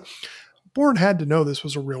that's what it's like. Bourne had to know this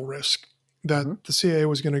was a real risk, that the CAA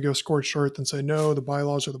was going to go scorched earth and say, no, the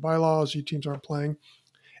bylaws are the bylaws. You teams aren't playing.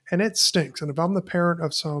 And it stinks. And if I'm the parent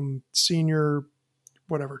of some senior,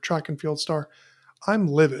 whatever, track and field star, I'm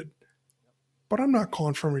livid. But I'm not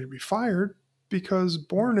calling for me to be fired, because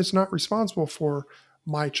Bourne is not responsible for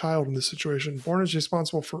my child in this situation. Bourne is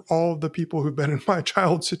responsible for all of the people who've been in my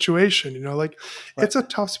child's situation. Right. It's a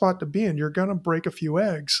tough spot to be in. You're going to break a few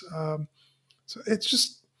eggs. So it's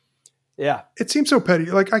just, it seems so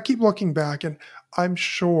petty. I keep looking back, and I'm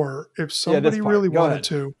sure if somebody really wanted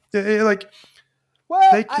to,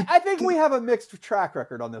 I think we have a mixed track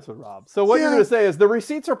record on this with Rob. So what you're going to say is the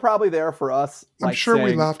receipts are probably there for us. I'm sure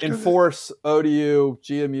we laughed. Enforce ODU,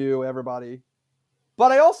 GMU, everybody.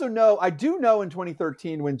 But I do know in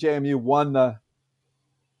 2013 when JMU won the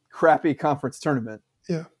crappy conference tournament,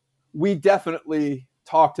 Yeah. we definitely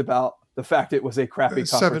talked about the fact it was a crappy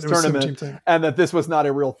conference tournament and that this was not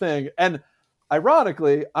a real thing. And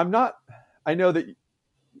ironically, I know that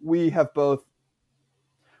we've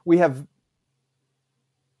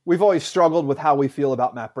always struggled with how we feel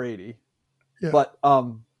about Matt Brady, but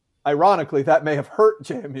ironically, that may have hurt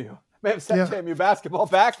JMU, may have set JMU basketball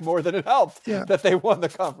back more than it helped that they won the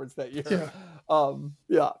conference that year.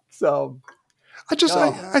 So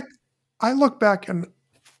I look back and,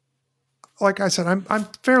 like I said, I'm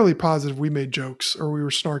fairly positive we made jokes or we were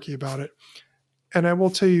snarky about it. And I will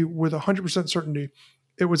tell you with 100% certainty,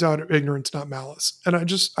 it was out of ignorance, not malice. And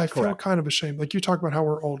I feel kind of ashamed. Like you talk about how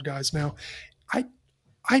we're old guys now.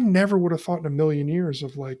 I never would have thought in a million years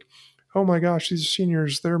of like, oh my gosh, these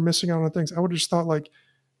seniors, they're missing out on things. I would have just thought like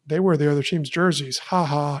they wear the other team's jerseys. Ha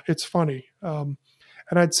ha, it's funny. And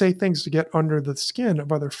I'd say things to get under the skin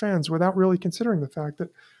of other fans without really considering the fact that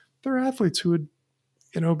they're athletes who had,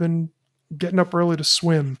 been getting up early to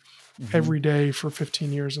swim every day for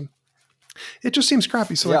 15 years. And it just seems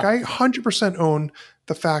crappy. So like I 100% own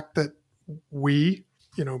the fact that we,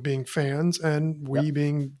 being fans and we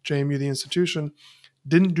being JMU, the institution,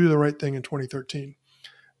 didn't do the right thing in 2013.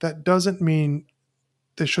 That doesn't mean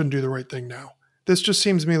they shouldn't do the right thing now. This just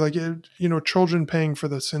seems to me like, children paying for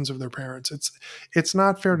the sins of their parents. It's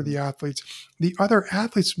not fair to the athletes. The other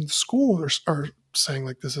athletes from the school are saying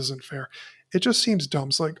like, this isn't fair. It just seems dumb.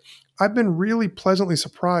 It's like, I've been really pleasantly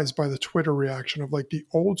surprised by the Twitter reaction of like the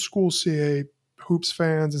old school CA hoops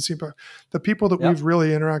fans and the people that we've really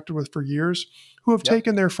interacted with for years who have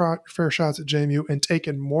taken their fair shots at JMU and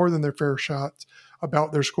taken more than their fair shots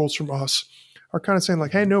about their schools from us are kind of saying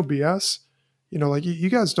like, hey, no BS. Like you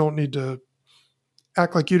guys don't need to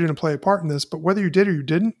act like you didn't play a part in this, but whether you did or you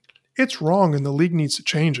didn't, it's wrong and the league needs to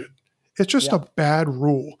change it. It's just a bad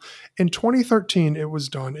rule. In 2013, it was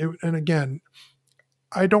done. And again,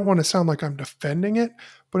 I don't want to sound like I'm defending it,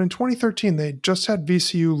 but in 2013, they just had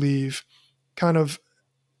VCU leave kind of,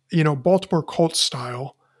 Baltimore Colts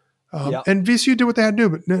style. And VCU did what they had to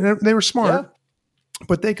do, but they were smart. Yeah.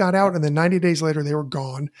 But they got out, and then 90 days later, they were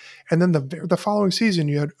gone. And then the following season,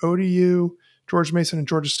 you had ODU, George Mason, and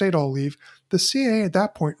Georgia State all leave. The CAA at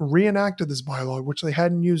that point reenacted this bylaw, which they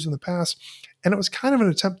hadn't used in the past. And it was kind of an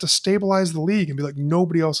attempt to stabilize the league and be like,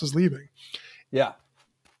 nobody else is leaving. Yeah.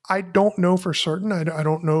 I don't know for certain. I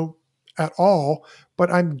don't know at all,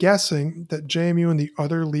 but I'm guessing that JMU and the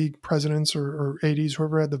other league presidents or ADs,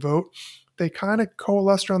 whoever had the vote, they kind of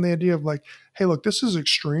coalesced around the idea of like, hey, look, this is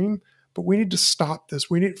extreme, but we need to stop this.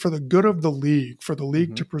 We need, for the good of the league, for the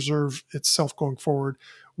league to preserve itself going forward,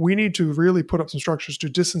 we need to really put up some structures to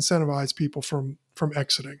disincentivize people from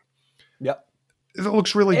exiting. Yep. It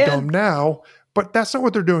looks really dumb now, but that's not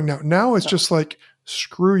what they're doing now. Now it's just like,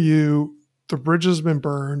 screw you. The bridge has been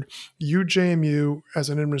burned. You JMU as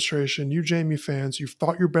an administration, you JMU fans, you've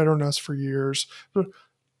thought you're better than us for years.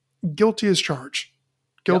 Guilty as charged.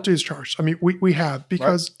 Guilty as charged. I mean, we have,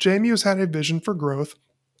 because JMU has had a vision for growth.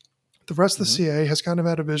 The rest of the CA has kind of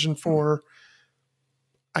had a vision for,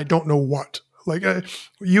 I don't know what. Like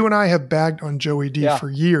you and I have bagged on Joey D for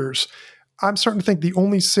years. I'm starting to think the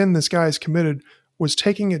only sin this guy has committed was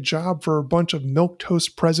taking a job for a bunch of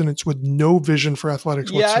milquetoast presidents with no vision for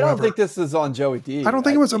athletics whatsoever. Yeah, I don't think this is on Joey D. I don't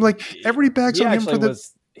think it was. I'm like, everybody bags on him for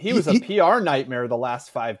he was a PR nightmare the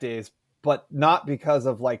last 5 days, but not because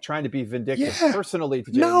of like trying to be vindictive personally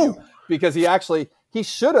to JMU. Because he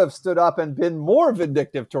should have stood up and been more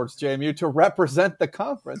vindictive towards JMU to represent the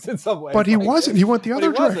conference in some way. But he wasn't. He went the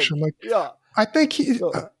other direction. Like, I think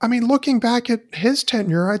looking back at his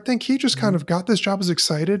tenure, I think he just kind of got this job as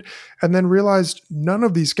excited and then realized none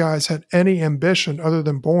of these guys had any ambition other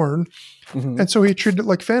than Bourne. And so he treated it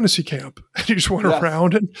like fantasy camp. He just went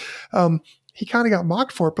around and he kind of got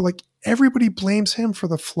mocked for it. But like everybody blames him for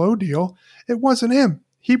the flow deal. It wasn't him.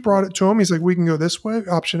 He brought it to him. He's like, we can go this way.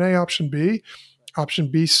 Option A, option B.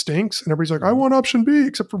 Option B stinks. And everybody's like, I want option B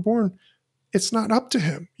except for Bourne. It's not up to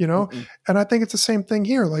him, And I think it's the same thing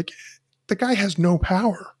here. Like, the guy has no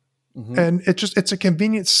power. And it's a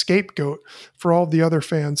convenient scapegoat for all the other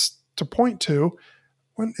fans to point to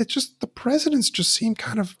when it's just the presidents just seem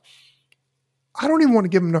kind of, I don't even want to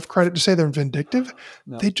give them enough credit to say they're vindictive.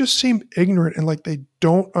 No. They just seem ignorant and like they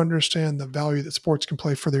don't understand the value that sports can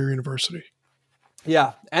play for their university.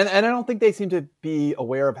 Yeah. And I don't think they seem to be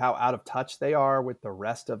aware of how out of touch they are with the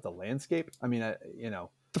rest of the landscape. I mean,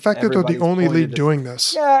 the fact that they're the only league doing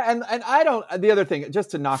this. Yeah. And I don't, the other thing,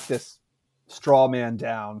 just to knock this straw man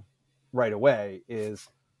down right away, is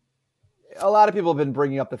a lot of people have been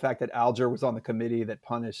bringing up the fact that Alger was on the committee that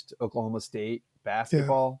punished Oklahoma State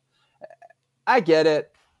basketball. I get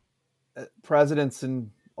it. Presidents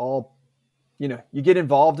and all, you get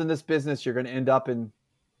involved in this business, you're going to end up in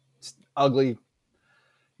ugly,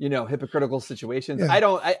 hypocritical situations. Yeah.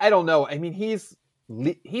 I don't know. I mean, he's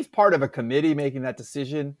part of a committee making that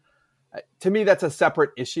decision. To me, that's a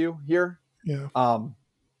separate issue here. Yeah.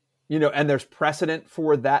 And there's precedent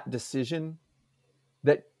for that decision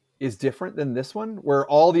that is different than this one, where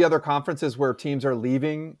all the other conferences where teams are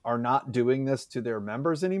leaving are not doing this to their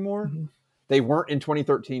members anymore. Mm-hmm. They weren't in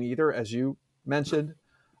 2013 either, as you mentioned.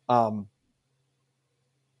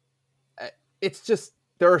 It's just,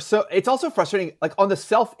 it's also frustrating, like on the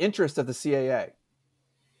self-interest of the CAA,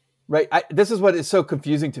 right? This is what is so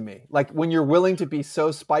confusing to me. Like when you're willing to be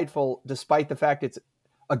so spiteful, despite the fact it's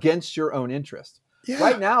against your own interest. Yeah.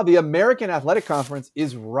 Right now, the American Athletic Conference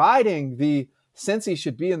is riding the Cincy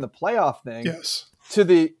should be in the playoff thing to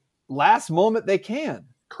the last moment they can.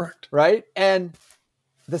 Correct. Right? And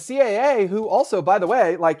the CAA, who also, by the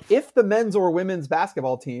way, like if the men's or women's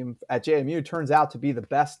basketball team at JMU turns out to be the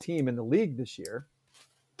best team in the league this year,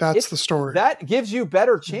 that's the story. That gives you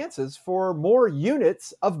better chances for more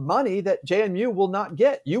units of money that JMU will not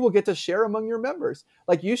get. You will get to share among your members.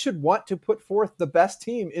 Like you should want to put forth the best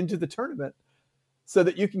team into the tournament so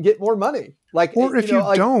that you can get more money. Like, or if you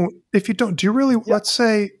don't, do you really, let's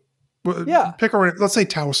say, pick let's say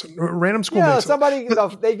Towson, a random school. Yeah, somebody,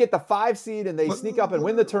 they get the 5 seed and they sneak up and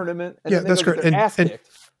win the tournament. And then that's great.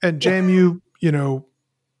 And JMU,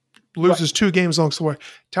 loses 2 games along the way.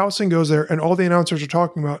 Towson goes there and all the announcers are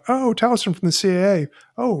talking about, Towson from the CAA,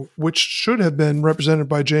 which should have been represented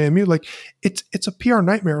by JMU. Like it's a PR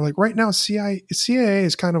nightmare. Like right now, CAA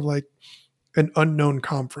is kind of like an unknown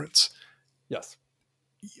conference. Yes.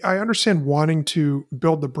 I understand wanting to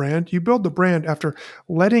build the brand. You build the brand after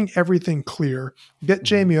letting everything clear, get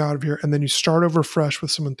JMU out of here, and then you start over fresh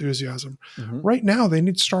with some enthusiasm. Mm-hmm. Right now, they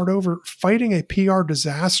need to start over fighting a PR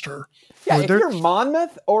disaster. Yeah, if you're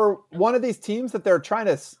Monmouth or one of these teams that they're trying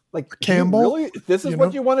to, like, Campbell, this is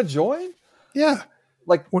what you want to join? Yeah.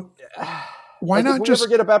 Like, why not if we just ever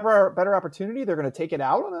get a better opportunity? They're going to take it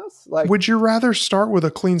out on us. Like, would you rather start with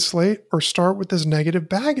a clean slate or start with this negative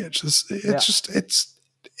baggage?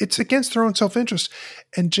 It's against their own self-interest.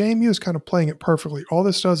 And JMU is kind of playing it perfectly. All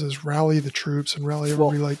this does is rally the troops and rally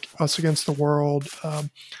everybody like us against the world.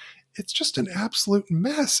 It's just an absolute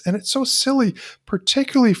mess. And it's so silly,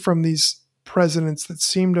 particularly from these presidents that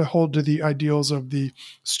seem to hold to the ideals of the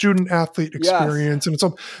student athlete experience. Yes.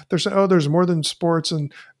 And there's more than sports.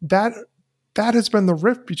 And that has been the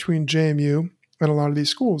rift between JMU and a lot of these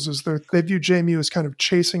schools, is they view JMU as kind of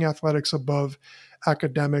chasing athletics above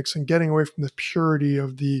academics and getting away from the purity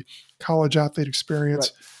of the college athlete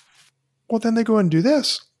experience. Right. Well, then they go and do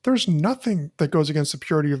this. There's nothing that goes against the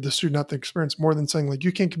purity of the student athlete experience more than saying, like,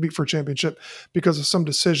 you can't compete for a championship because of some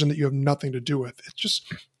decision that you have nothing to do with. It's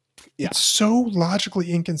just, it's so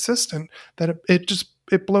logically inconsistent that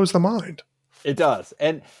it blows the mind. It does.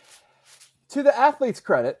 And to the athletes'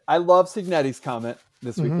 credit, I love Cignetti's comment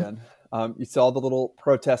this weekend. You saw the little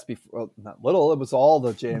protest before, well, not little, it was all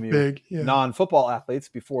the JMU non-football athletes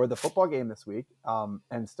before the football game this week,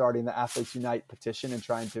 and starting the Athletes Unite petition and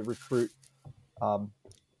trying to recruit,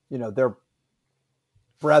 their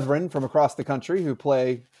brethren from across the country who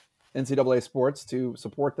play NCAA sports to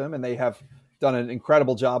support them. And they have done an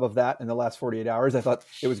incredible job of that in the last 48 hours. I thought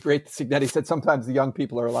it was great. Cignetti said sometimes the young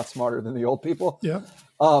people are a lot smarter than the old people. Yeah.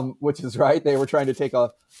 Which is right. They were trying to take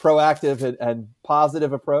a proactive and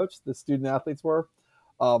positive approach. The student athletes were.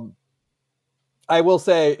 I will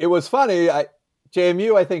say it was funny.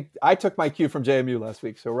 JMU, I think I took my cue from JMU last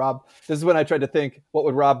week. So Rob, this is when I tried to think, what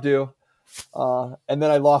would Rob do? And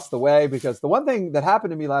then I lost the way, because the one thing that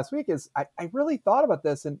happened to me last week is I really thought about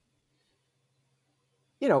this, and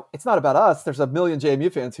it's not about us. There's a million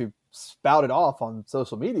JMU fans who spouted off on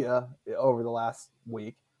social media over the last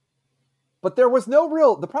week. But there was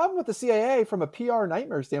the problem with the CAA from a PR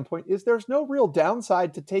nightmare standpoint is there's no real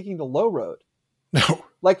downside to taking the low road. No.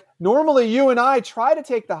 Like normally you and I try to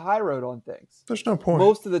take the high road on things. There's no point.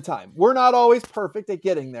 Most of the time. We're not always perfect at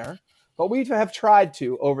getting there, but we have tried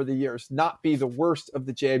to over the years not be the worst of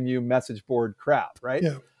the JMU message board crowd, right?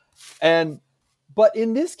 Yeah. But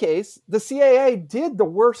in this case, the CAA did the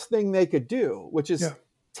worst thing they could do, which is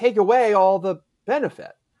take away all the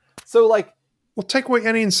benefit. So take away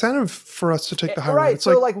any incentive for us to take the high road. Right.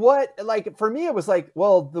 So for me, it was like,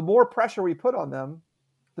 well, the more pressure we put on them,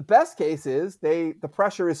 the best case is the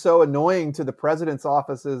pressure is so annoying to the president's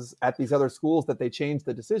offices at these other schools that they change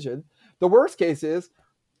the decision. The worst case is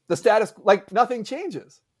the status, nothing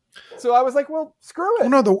changes. So I was like, well, screw it. Well,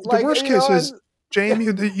 no, the worst case is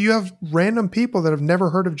JMU, you have random people that have never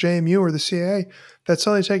heard of JMU or the CAA that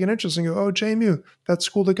suddenly take an interest and go, oh, JMU, that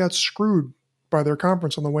school that got screwed by their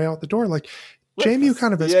conference on the way out the door. Like Right, JMU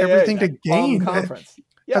kind of has everything to gain. Conference.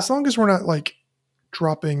 Yeah. As long as we're not like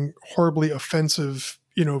dropping horribly offensive,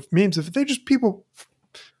 memes, if they just people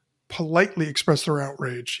politely express their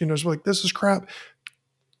outrage, it's like, this is crap.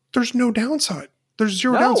 There's no downside. There's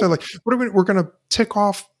zero downside. Like, we're going to tick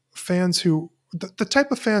off fans who, the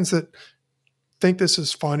type of fans that think this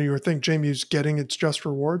is funny or think JMU's getting its just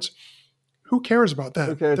rewards. Who cares about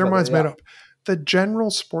that? Their mind's made up. The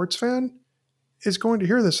general sports fan is going to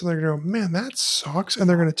hear this and they're going to go, man, that sucks. And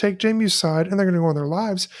they're going to take JMU's side and they're going to go on their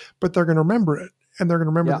lives, but they're going to remember it. And they're going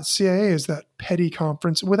to remember that CAA is that petty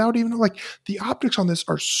conference without even like the optics on this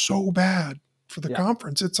are so bad for the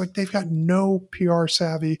conference. It's like they've got no PR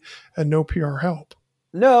savvy and no PR help.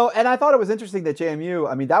 No. And I thought it was interesting that JMU,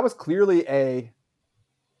 I mean, that was clearly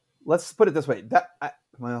let's put it this way. I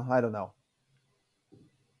don't know.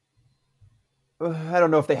 I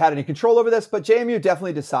don't know if they had any control over this, but JMU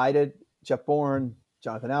definitely decided, Jeff Bourne,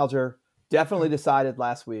 Jonathan Alger, definitely decided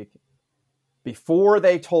last week before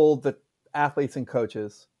they told the athletes and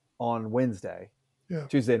coaches on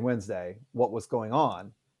Tuesday and Wednesday, what was going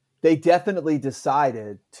on. They definitely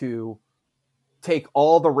decided to take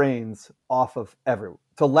all the reins off of everyone,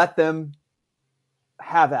 to let them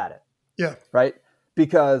have at it. Yeah. Right?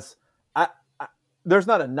 Because there's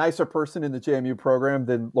not a nicer person in the JMU program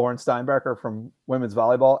than Lauren Steinbacher from women's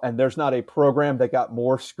volleyball. And there's not a program that got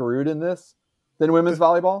more screwed in this than women's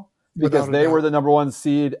volleyball, because they were the number one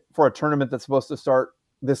seed for a tournament that's supposed to start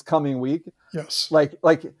this coming week. Yes. Like,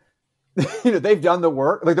 they've done the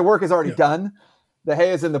work. Like, the work is already done. The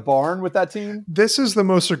hay is in the barn with that team. This is the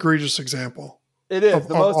most egregious example. It is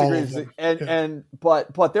the most egregious.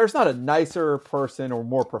 But there's not a nicer person or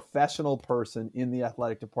more professional person in the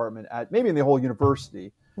athletic department maybe in the whole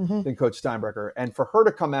university than Coach Steinbacher. And for her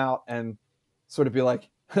to come out and sort of be like,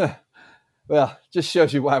 well, just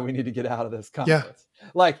shows you why we need to get out of this conference. Yeah.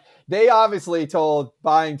 Like, they obviously told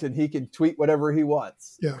Byington he can tweet whatever he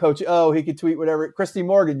wants. Yeah. Coach he can tweet whatever. Christy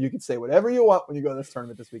Morgan, you can say whatever you want when you go to this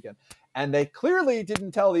tournament this weekend. And they clearly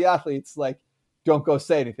didn't tell the athletes, like, don't go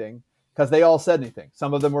say anything, because they all said anything.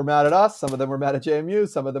 Some of them were mad at us. Some of them were mad at JMU.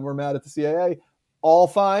 Some of them were mad at the CAA. All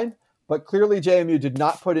fine. But clearly JMU did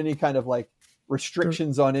not put any kind of like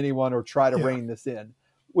restrictions on anyone or try to rein this in,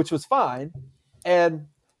 which was fine. And,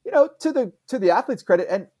 to the athletes' credit,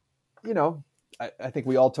 and, I think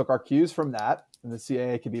we all took our cues from that, and the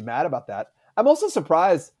CAA can be mad about that. I'm also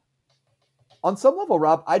surprised on some level,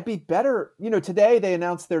 Rob. I'd be better. Today they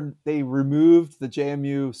announced they removed the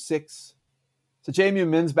JMU 6. So JMU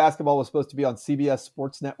men's basketball was supposed to be on CBS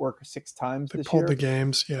Sports Network 6 times this year. They pulled the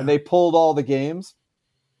games, and they pulled all the games.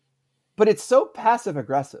 But it's so passive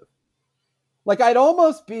aggressive. Like, I'd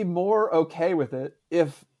almost be more okay with it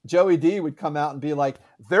if Joey D would come out and be like,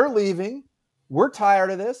 they're leaving. We're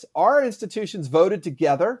tired of this. Our institutions voted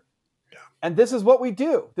together. Yeah. And this is what we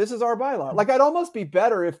do. This is our bylaw. Like, I'd almost be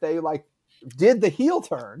better if they did the heel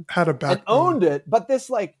turn, had a backbone, and owned it. But this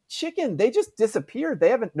chicken, they just disappeared.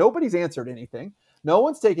 Nobody's answered anything. No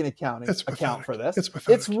one's taken account for this. It's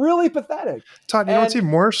pathetic. It's really pathetic. Todd, you know what's even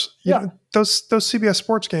worse? Those CBS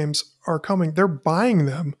Sports games are coming. They're buying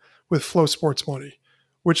them with Flow Sports money,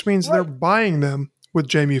 which means they're buying them with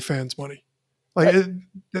JMU fans' money.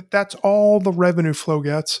 That's all the revenue Flow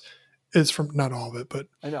gets is from, not all of it, but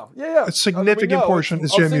I know. A significant portion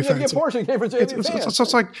is JMU fans. Portion came from JMU fans. So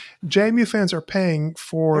it's like JMU fans are paying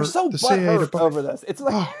for the CAA to buy over this. It's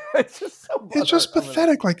like it's just so it's just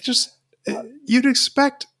pathetic. Like, you'd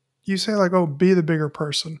expect, you say like, oh, be the bigger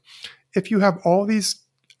person. If you have all these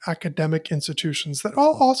academic institutions that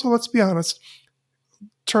also, let's be honest,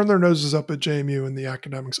 turn their noses up at JMU and the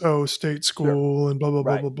academics. Oh, state school and blah, blah,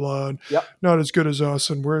 blah, blah, blah. And not as good as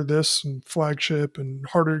us. And we're this and flagship and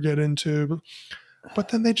harder to get into. But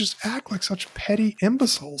then they just act like such petty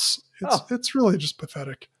imbeciles. It's really just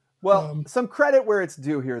pathetic. Well, some credit where it's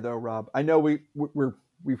due here, though, Rob. I know we've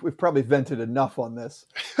probably vented enough on this,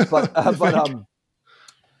 but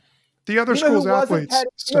the other school's athletes.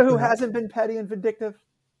 Who hasn't been petty and vindictive,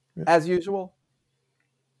 as usual?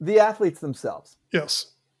 The athletes themselves.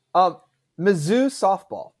 Yes. Mizzou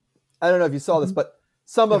softball. I don't know if you saw this, but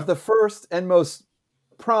some of the first and most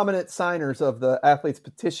prominent signers of the athletes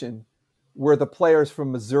petition were the players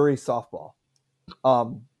from Missouri softball,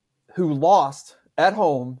 who lost at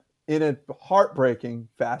home in a heartbreaking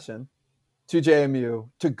fashion to JMU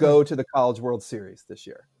to go to the College World Series this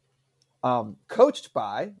year. Coached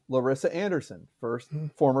by Larissa Anderson,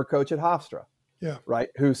 former coach at Hofstra. Yeah. Right.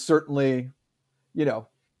 Who certainly,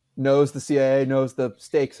 knows the CAA, knows the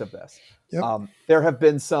stakes of this. Yep. There have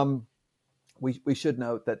been some, we should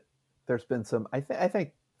note that there's been some, I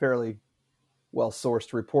think fairly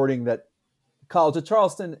well-sourced reporting that College of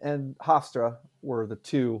Charleston and Hofstra were the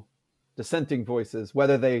two dissenting voices,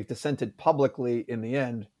 whether they dissented publicly in the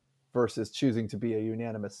end versus choosing to be a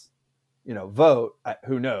unanimous, vote.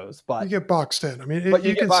 Who knows? But you get boxed in. I mean, but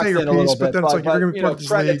you can say your piece, but then it's like, you're going to be part of this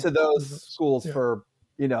credit league. to those schools for,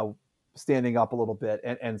 standing up a little bit.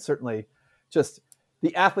 And certainly just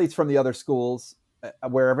the athletes from the other schools,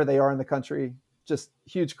 wherever they are in the country, just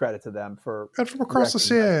huge credit to them and from across the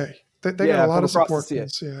CAA. They got a lot of support from the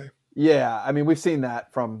CAA. Yeah. I mean, we've seen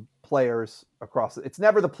that from players across. It's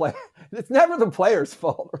never the player's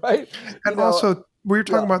fault, right? And also, we were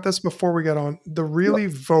talking about this before we got on. The really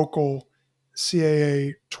vocal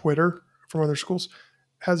CAA Twitter from other schools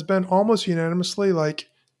has been almost unanimously like,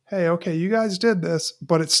 hey, okay, you guys did this,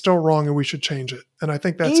 but it's still wrong and we should change it. And I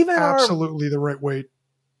think that's absolutely the right way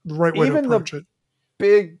to approach it.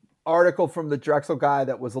 Big article from the Drexel guy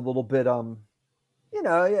that was a little bit,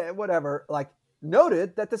 whatever, like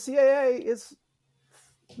noted that the CAA is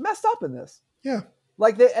messed up in this. Yeah.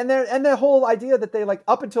 Like the whole idea that they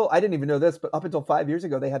up until, I didn't even know this, but up until 5 years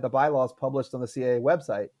ago, they had the bylaws published on the CAA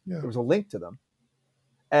website. Yeah. There was a link to them.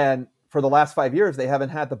 And for the last 5 years, they haven't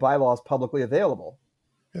had the bylaws publicly available.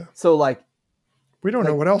 Yeah. So we don't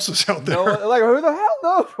know what else is out there. Who the hell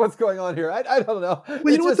knows what's going on here? I don't know. Well,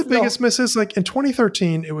 you know what the biggest miss is? Like in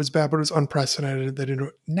 2013, it was bad, but it was unprecedented. They didn't do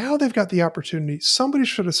it. Now they've got the opportunity. Somebody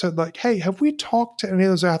should have said hey, have we talked to any of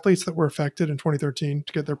those athletes that were affected in 2013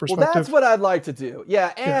 to get their perspective? Well, that's what I'd like to do.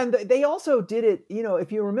 Yeah. And they also did it,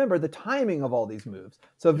 if you remember the timing of all these moves.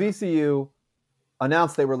 So VCU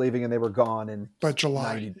announced they were leaving and they were gone by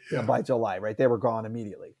July. By July, right? They were gone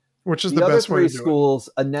immediately. Which is the best way to do it. The other three schools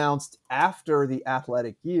announced after the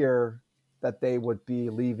athletic year that they would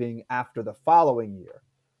be leaving after the following year.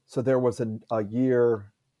 So there was a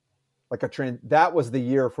year, that was the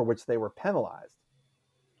year for which they were penalized.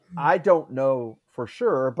 I don't know for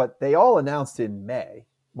sure, but they all announced in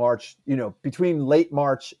March, between late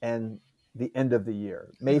March and the end of the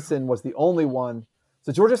year. Mason was the only one.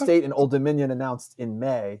 So Georgia State and Old Dominion announced in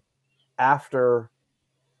May after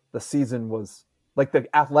the season was, the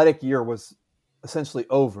athletic year was essentially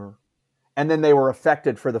over, and then they were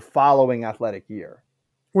affected for the following athletic year.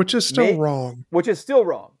 Which is still wrong. Which is still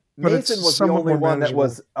wrong. But Mason was the only one that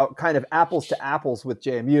was kind of apples to apples with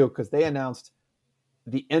JMU because they announced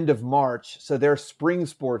the end of March, so their spring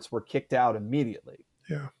sports were kicked out immediately.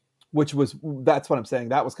 Yeah. That's what I'm saying.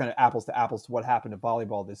 That was kind of apples to apples to what happened to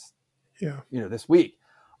volleyball this week.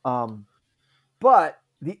 But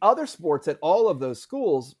the other sports at all of those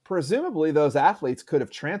schools, presumably those athletes could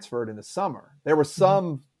have transferred in the summer. There were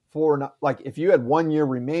some if you had 1 year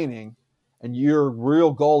remaining and your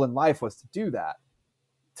real goal in life was to do that,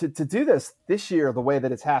 to do this year, the way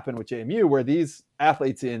that it's happened with JMU, where these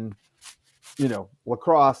athletes in,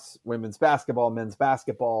 lacrosse, women's basketball, men's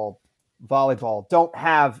basketball, volleyball,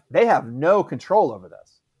 they have no control over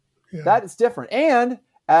this. Yeah. That is different. And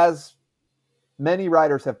as many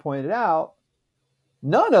writers have pointed out,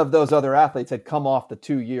 none of those other athletes had come off the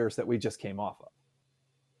 2 years that we just came off of.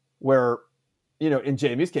 Where, in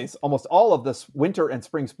JMU's case, almost all of this winter and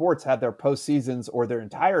spring sports had their postseasons or their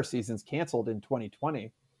entire seasons canceled in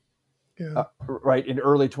 2020. Yeah. Right, in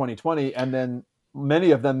early 2020. And then many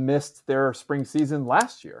of them missed their spring season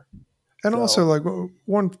last year. And also,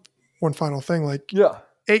 one final thing,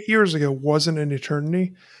 8 years ago wasn't an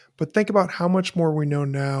eternity, but think about how much more we know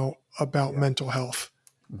now about mental health.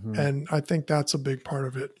 Mm-hmm. And I think that's a big part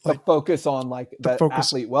of it. The focus on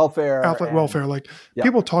athlete welfare.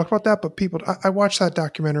 People talk about that, but I watched that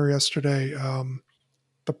documentary yesterday,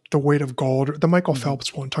 the weight of gold, the Michael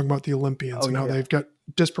Phelps one, talking about the Olympians and how they've got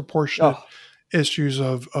disproportionate issues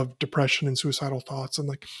of depression and suicidal thoughts. And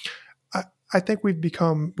I think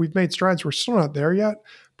we've made strides. We're still not there yet,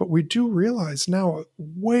 but we do realize now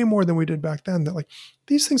way more than we did back then that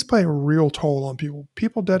these things play a real toll on people.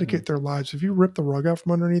 People dedicate their lives. If you rip the rug out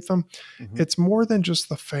from underneath them, it's more than just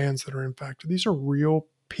the fans that are impacted. These are real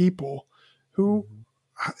people who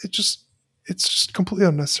it's just completely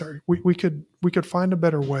unnecessary. We could find a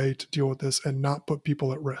better way to deal with this and not put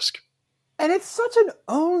people at risk. And it's such an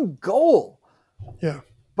own goal. Yeah.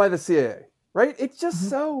 By the CAA, right? It's just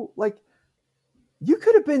so you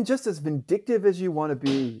could have been just as vindictive as you want to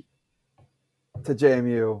be to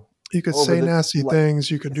JMU. You could say nasty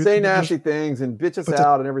things. You could say nasty things and bitch us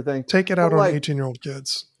out and everything. Take it out on 18-year-old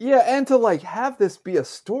kids. Yeah, and to have this be a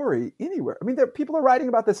story anywhere. I mean, people are writing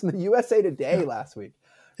about this in the USA Today last week,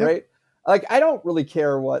 right? I don't really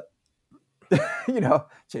care what,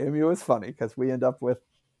 JMU is funny because we end up with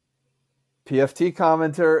PFT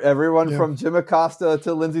commenter, everyone from Jim Acosta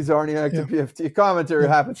to Lindsay Zarniak to PFT commenter who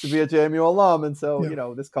happens to be a JMU alum. And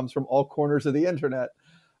so, this comes from all corners of the internet.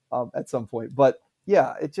 at some point. But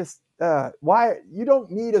yeah, it just why you don't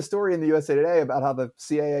need a story in the USA Today about how the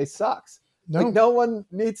CAA sucks. No, Like no one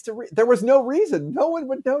needs to. There was no reason. No one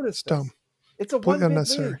would notice. it's dumb. It's a Completely one big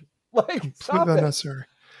unnecessary. league. Like Completely stop it. unnecessary.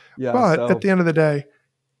 Yeah, But so, at the end of the day,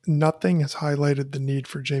 nothing has highlighted the need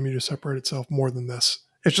for JMU to separate itself more than this.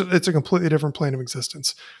 It's a completely different plane of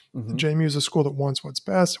existence. mhm. JMU is a school that wants what's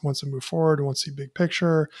best, wants to move forward, wants to see big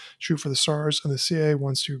picture, shoot for the stars, and the CA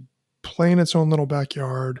wants to play in its own little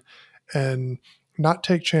backyard and not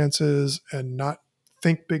take chances and not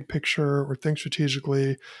think big picture or think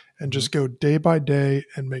strategically and just go day by day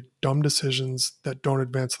and make dumb decisions that don't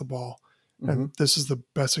advance the ball. And this is the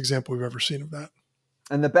best example we've ever seen of that.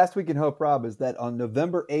 And the best we can hope, Rob, is that on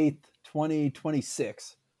November 8th,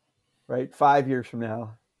 2026, right, 5 years from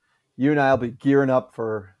now, you and I will be gearing up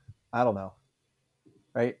for, I don't know,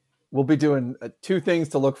 right? We'll be doing two things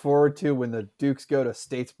to look forward to when the Dukes go to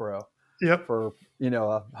Statesboro. Yep. For,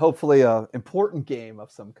 hopefully a important game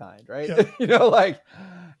of some kind, right? Yep.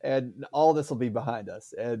 And all this will be behind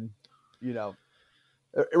us. And,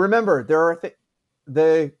 remember, there are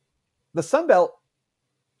the Sun Belt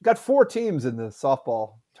got 4 teams in the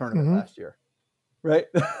softball tournament last year, right?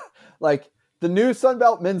 Like the new Sun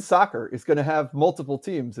Belt men's soccer is going to have multiple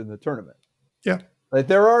teams in the tournament. Yeah. Like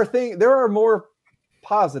there are more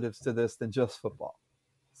positives to this than just football.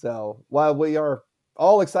 So while we are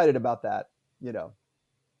all excited about that,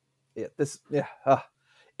 it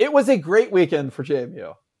was a great weekend for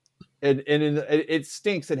JMU. And it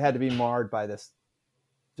stinks it had to be marred by this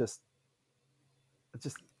just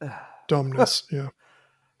dumbness. Yeah.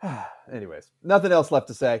 Anyways, nothing else left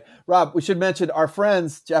to say. Rob, we should mention our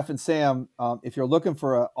friends, Jeff and Sam. If you're looking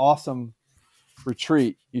for an awesome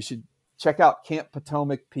retreat, you should check out Camp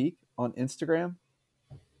Potomac Peak on Instagram.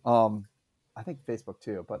 I think Facebook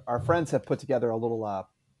too, but our friends have put together a little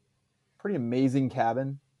pretty amazing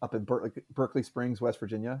cabin up in Berkeley Springs, West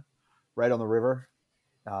Virginia, right on the river,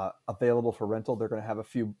 available for rental. They're going to have a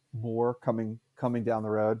few more coming down the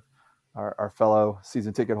road. Our fellow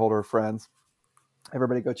season ticket holder friends.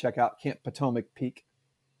 Everybody go check out Camp Potomac Peak.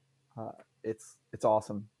 It's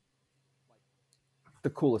awesome.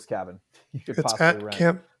 The coolest cabin you could it's possibly at rent.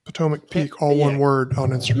 Camp Potomac Peak, all one word on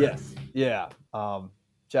Instagram. Yes. Yeah.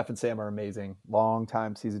 Jeff and Sam are amazing,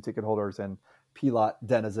 long-time season ticket holders and P-Lot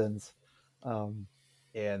denizens.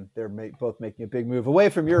 And they're both making a big move away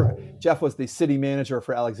from Jeff was the city manager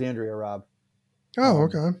for Alexandria, Rob. Oh,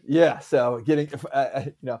 okay. Yeah. So getting,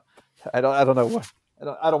 I don't know what,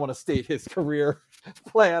 I don't want to state his career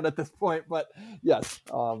plan at this point, but yes,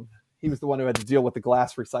 he was the one who had to deal with the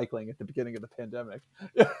glass recycling at the beginning of the pandemic.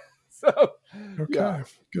 So, okay, yeah.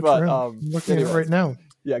 Good But, for him. I'm looking at it right now.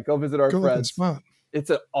 Yeah, go visit our Good friends. spot. It's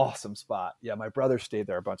an awesome spot. Yeah, my brother stayed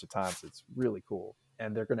there a bunch of times. It's really cool,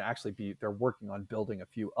 and they're going to they're working on building a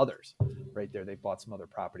few others right there. They bought some other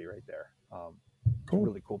property right there. Cool.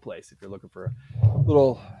 Really cool place if you're looking for a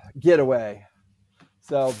little getaway.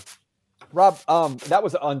 So. Rob, that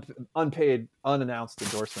was an unpaid, unannounced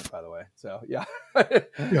endorsement, by the way. So, yeah.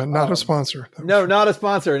 Yeah, not a sponsor. No, not a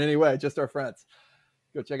sponsor in any way, just our friends.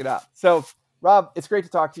 Go check it out. So, Rob, it's great to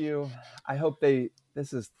talk to you. I hope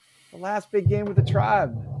this is the last big game with the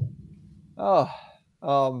Tribe. Oh,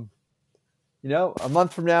 a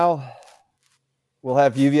month from now, we'll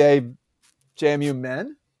have UVA JMU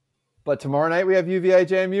men, but tomorrow night we have UVA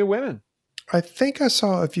JMU women. I think I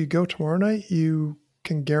saw if you go tomorrow night, you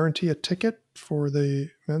can guarantee a ticket for the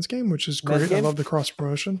men's game, which is great. I love the cross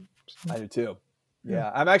promotion. I do too. Yeah.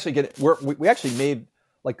 I'm actually we actually made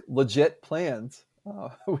like legit plans,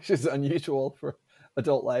 which is unusual for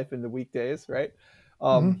adult life in the weekdays, right?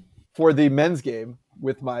 For the men's game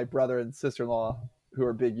with my brother and sister-in-law who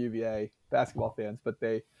are big UVA basketball fans, but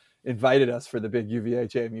they invited us for the big UVA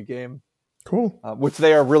JMU game. Cool. Which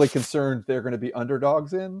they are really concerned they're going to be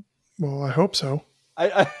underdogs in. Well, I hope so.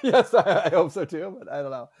 Yes, I hope so too, but I don't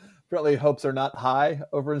know. Apparently hopes are not high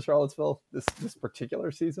over in Charlottesville this particular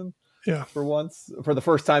season. Yeah. For the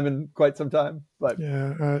first time in quite some time. But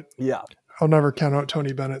yeah. I'll never count out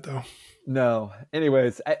Tony Bennett though. No.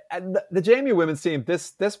 Anyways, the JMU women's team,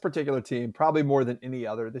 this particular team, probably more than any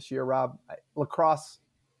other this year, Rob, lacrosse.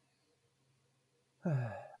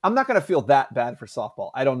 I'm not going to feel that bad for softball.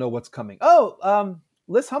 I don't know what's coming.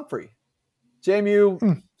 Liz Humphrey,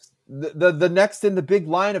 JMU. The next in the big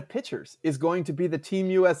line of pitchers is going to be the Team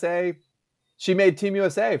USA. She made Team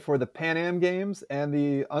USA for the Pan Am Games and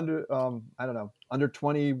the under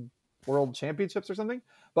 20 World Championships or something.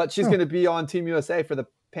 But she's going to be on Team USA for the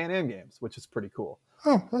Pan Am Games, which is pretty cool.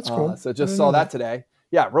 Oh, that's cool. So just saw that today.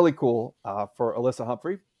 Yeah, really cool for Alyssa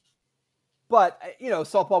Humphrey. But,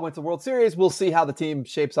 softball went to World Series. We'll see how the team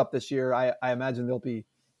shapes up this year. I imagine they'll be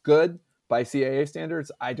good by CAA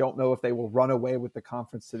standards. I don't know if they will run away with the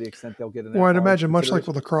conference to the extent they'll get an. Well, I'd imagine much like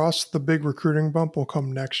with lacrosse, the big recruiting bump will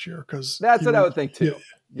come next year because that's what I would think too.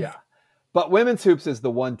 Yeah. But women's hoops is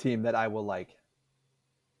the one team that I will like.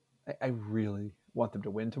 I really want them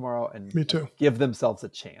to win tomorrow and me too. Give themselves a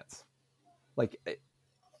chance. Like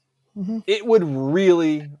it would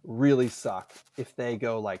really, really suck if they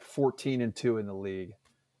go like 14-2 in the league,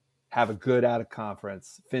 have a good out of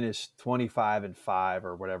conference, finish 25-5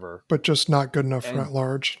 or whatever, but just not good enough for at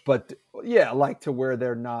large. But yeah, like to where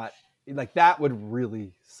they're not like that would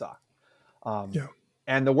really suck.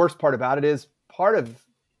 And the worst part about it is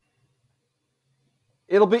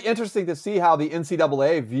it'll be interesting to see how the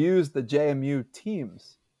NCAA views the JMU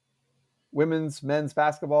teams, women's, men's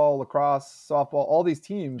basketball, lacrosse, softball, all these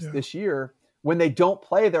teams this year when they don't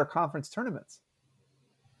play their conference tournaments.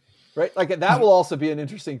 Right? Like that will also be an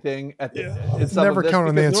interesting thing at the never count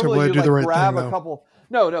on the NCAA to do the right thing. A couple.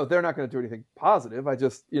 No, they're not going to do anything positive. I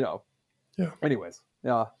just, anyways.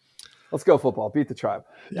 Yeah. Let's go football. Beat the Tribe.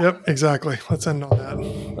 Yep, exactly. Let's end on that.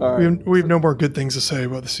 All right. We have no more good things to say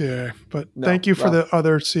about the CAA, but thank you for the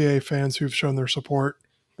other CAA fans who've shown their support.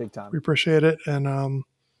 Big time. We appreciate it. And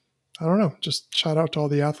I don't know, just shout out to all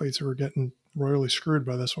the athletes who are getting royally screwed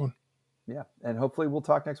by this one. Yeah. And hopefully we'll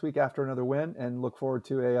talk next week after another win and look forward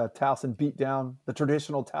to a Towson beatdown, the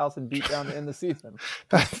traditional Towson beatdown to end the season.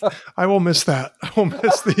 I will miss that. I will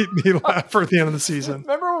miss the laugh for the end of the season.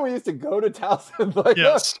 Remember when we used to go to Towson? Like,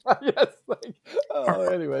 yes.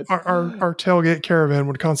 Anyways. Our tailgate caravan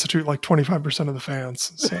would constitute like 25% of the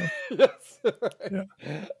fans. So. Yes. Yeah.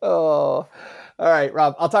 Oh, all right,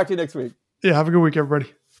 Rob. I'll talk to you next week. Yeah. Have a good week,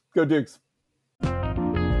 everybody. Go Dukes.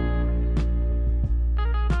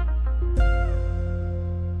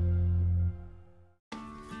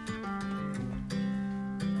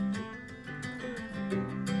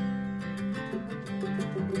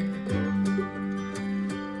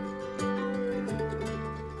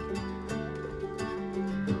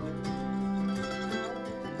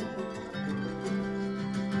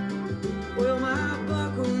 Well, my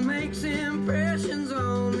buckle makes impressions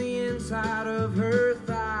on the inside of her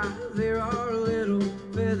thigh. There are little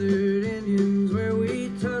feathered Indians where we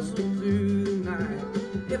tussle through the night.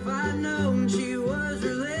 If I'd known she was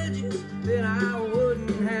religious, then I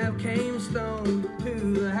wouldn't have came stoned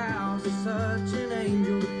to the house of such an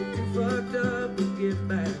angel too fucked up to get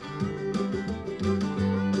back.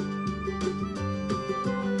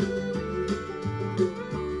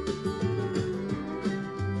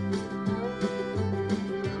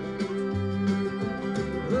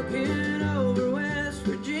 Looking over West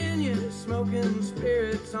Virginia, smoking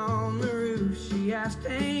spirits on the roof. She asked,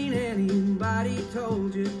 ain't anybody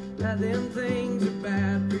told you that them things are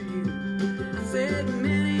bad for you? I said,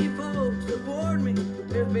 many folks aboard me,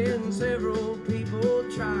 there's been several people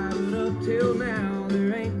try, but up till now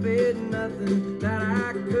there ain't been nothing that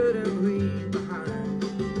I couldn't leave behind.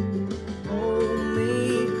 Hold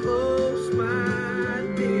me close, my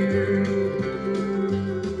dear.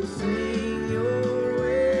 Sing your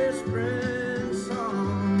whispering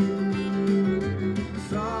song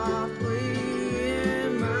softly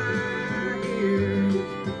in my ear,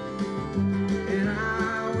 and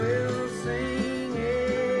I will sing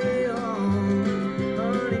along.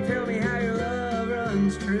 Honey, tell me how your love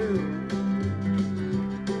runs true,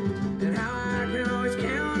 and how I can always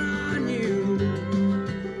count on you.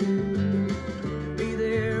 Be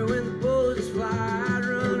there when the bullets fly. I'd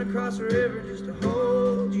run across the river just to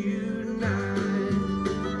hold you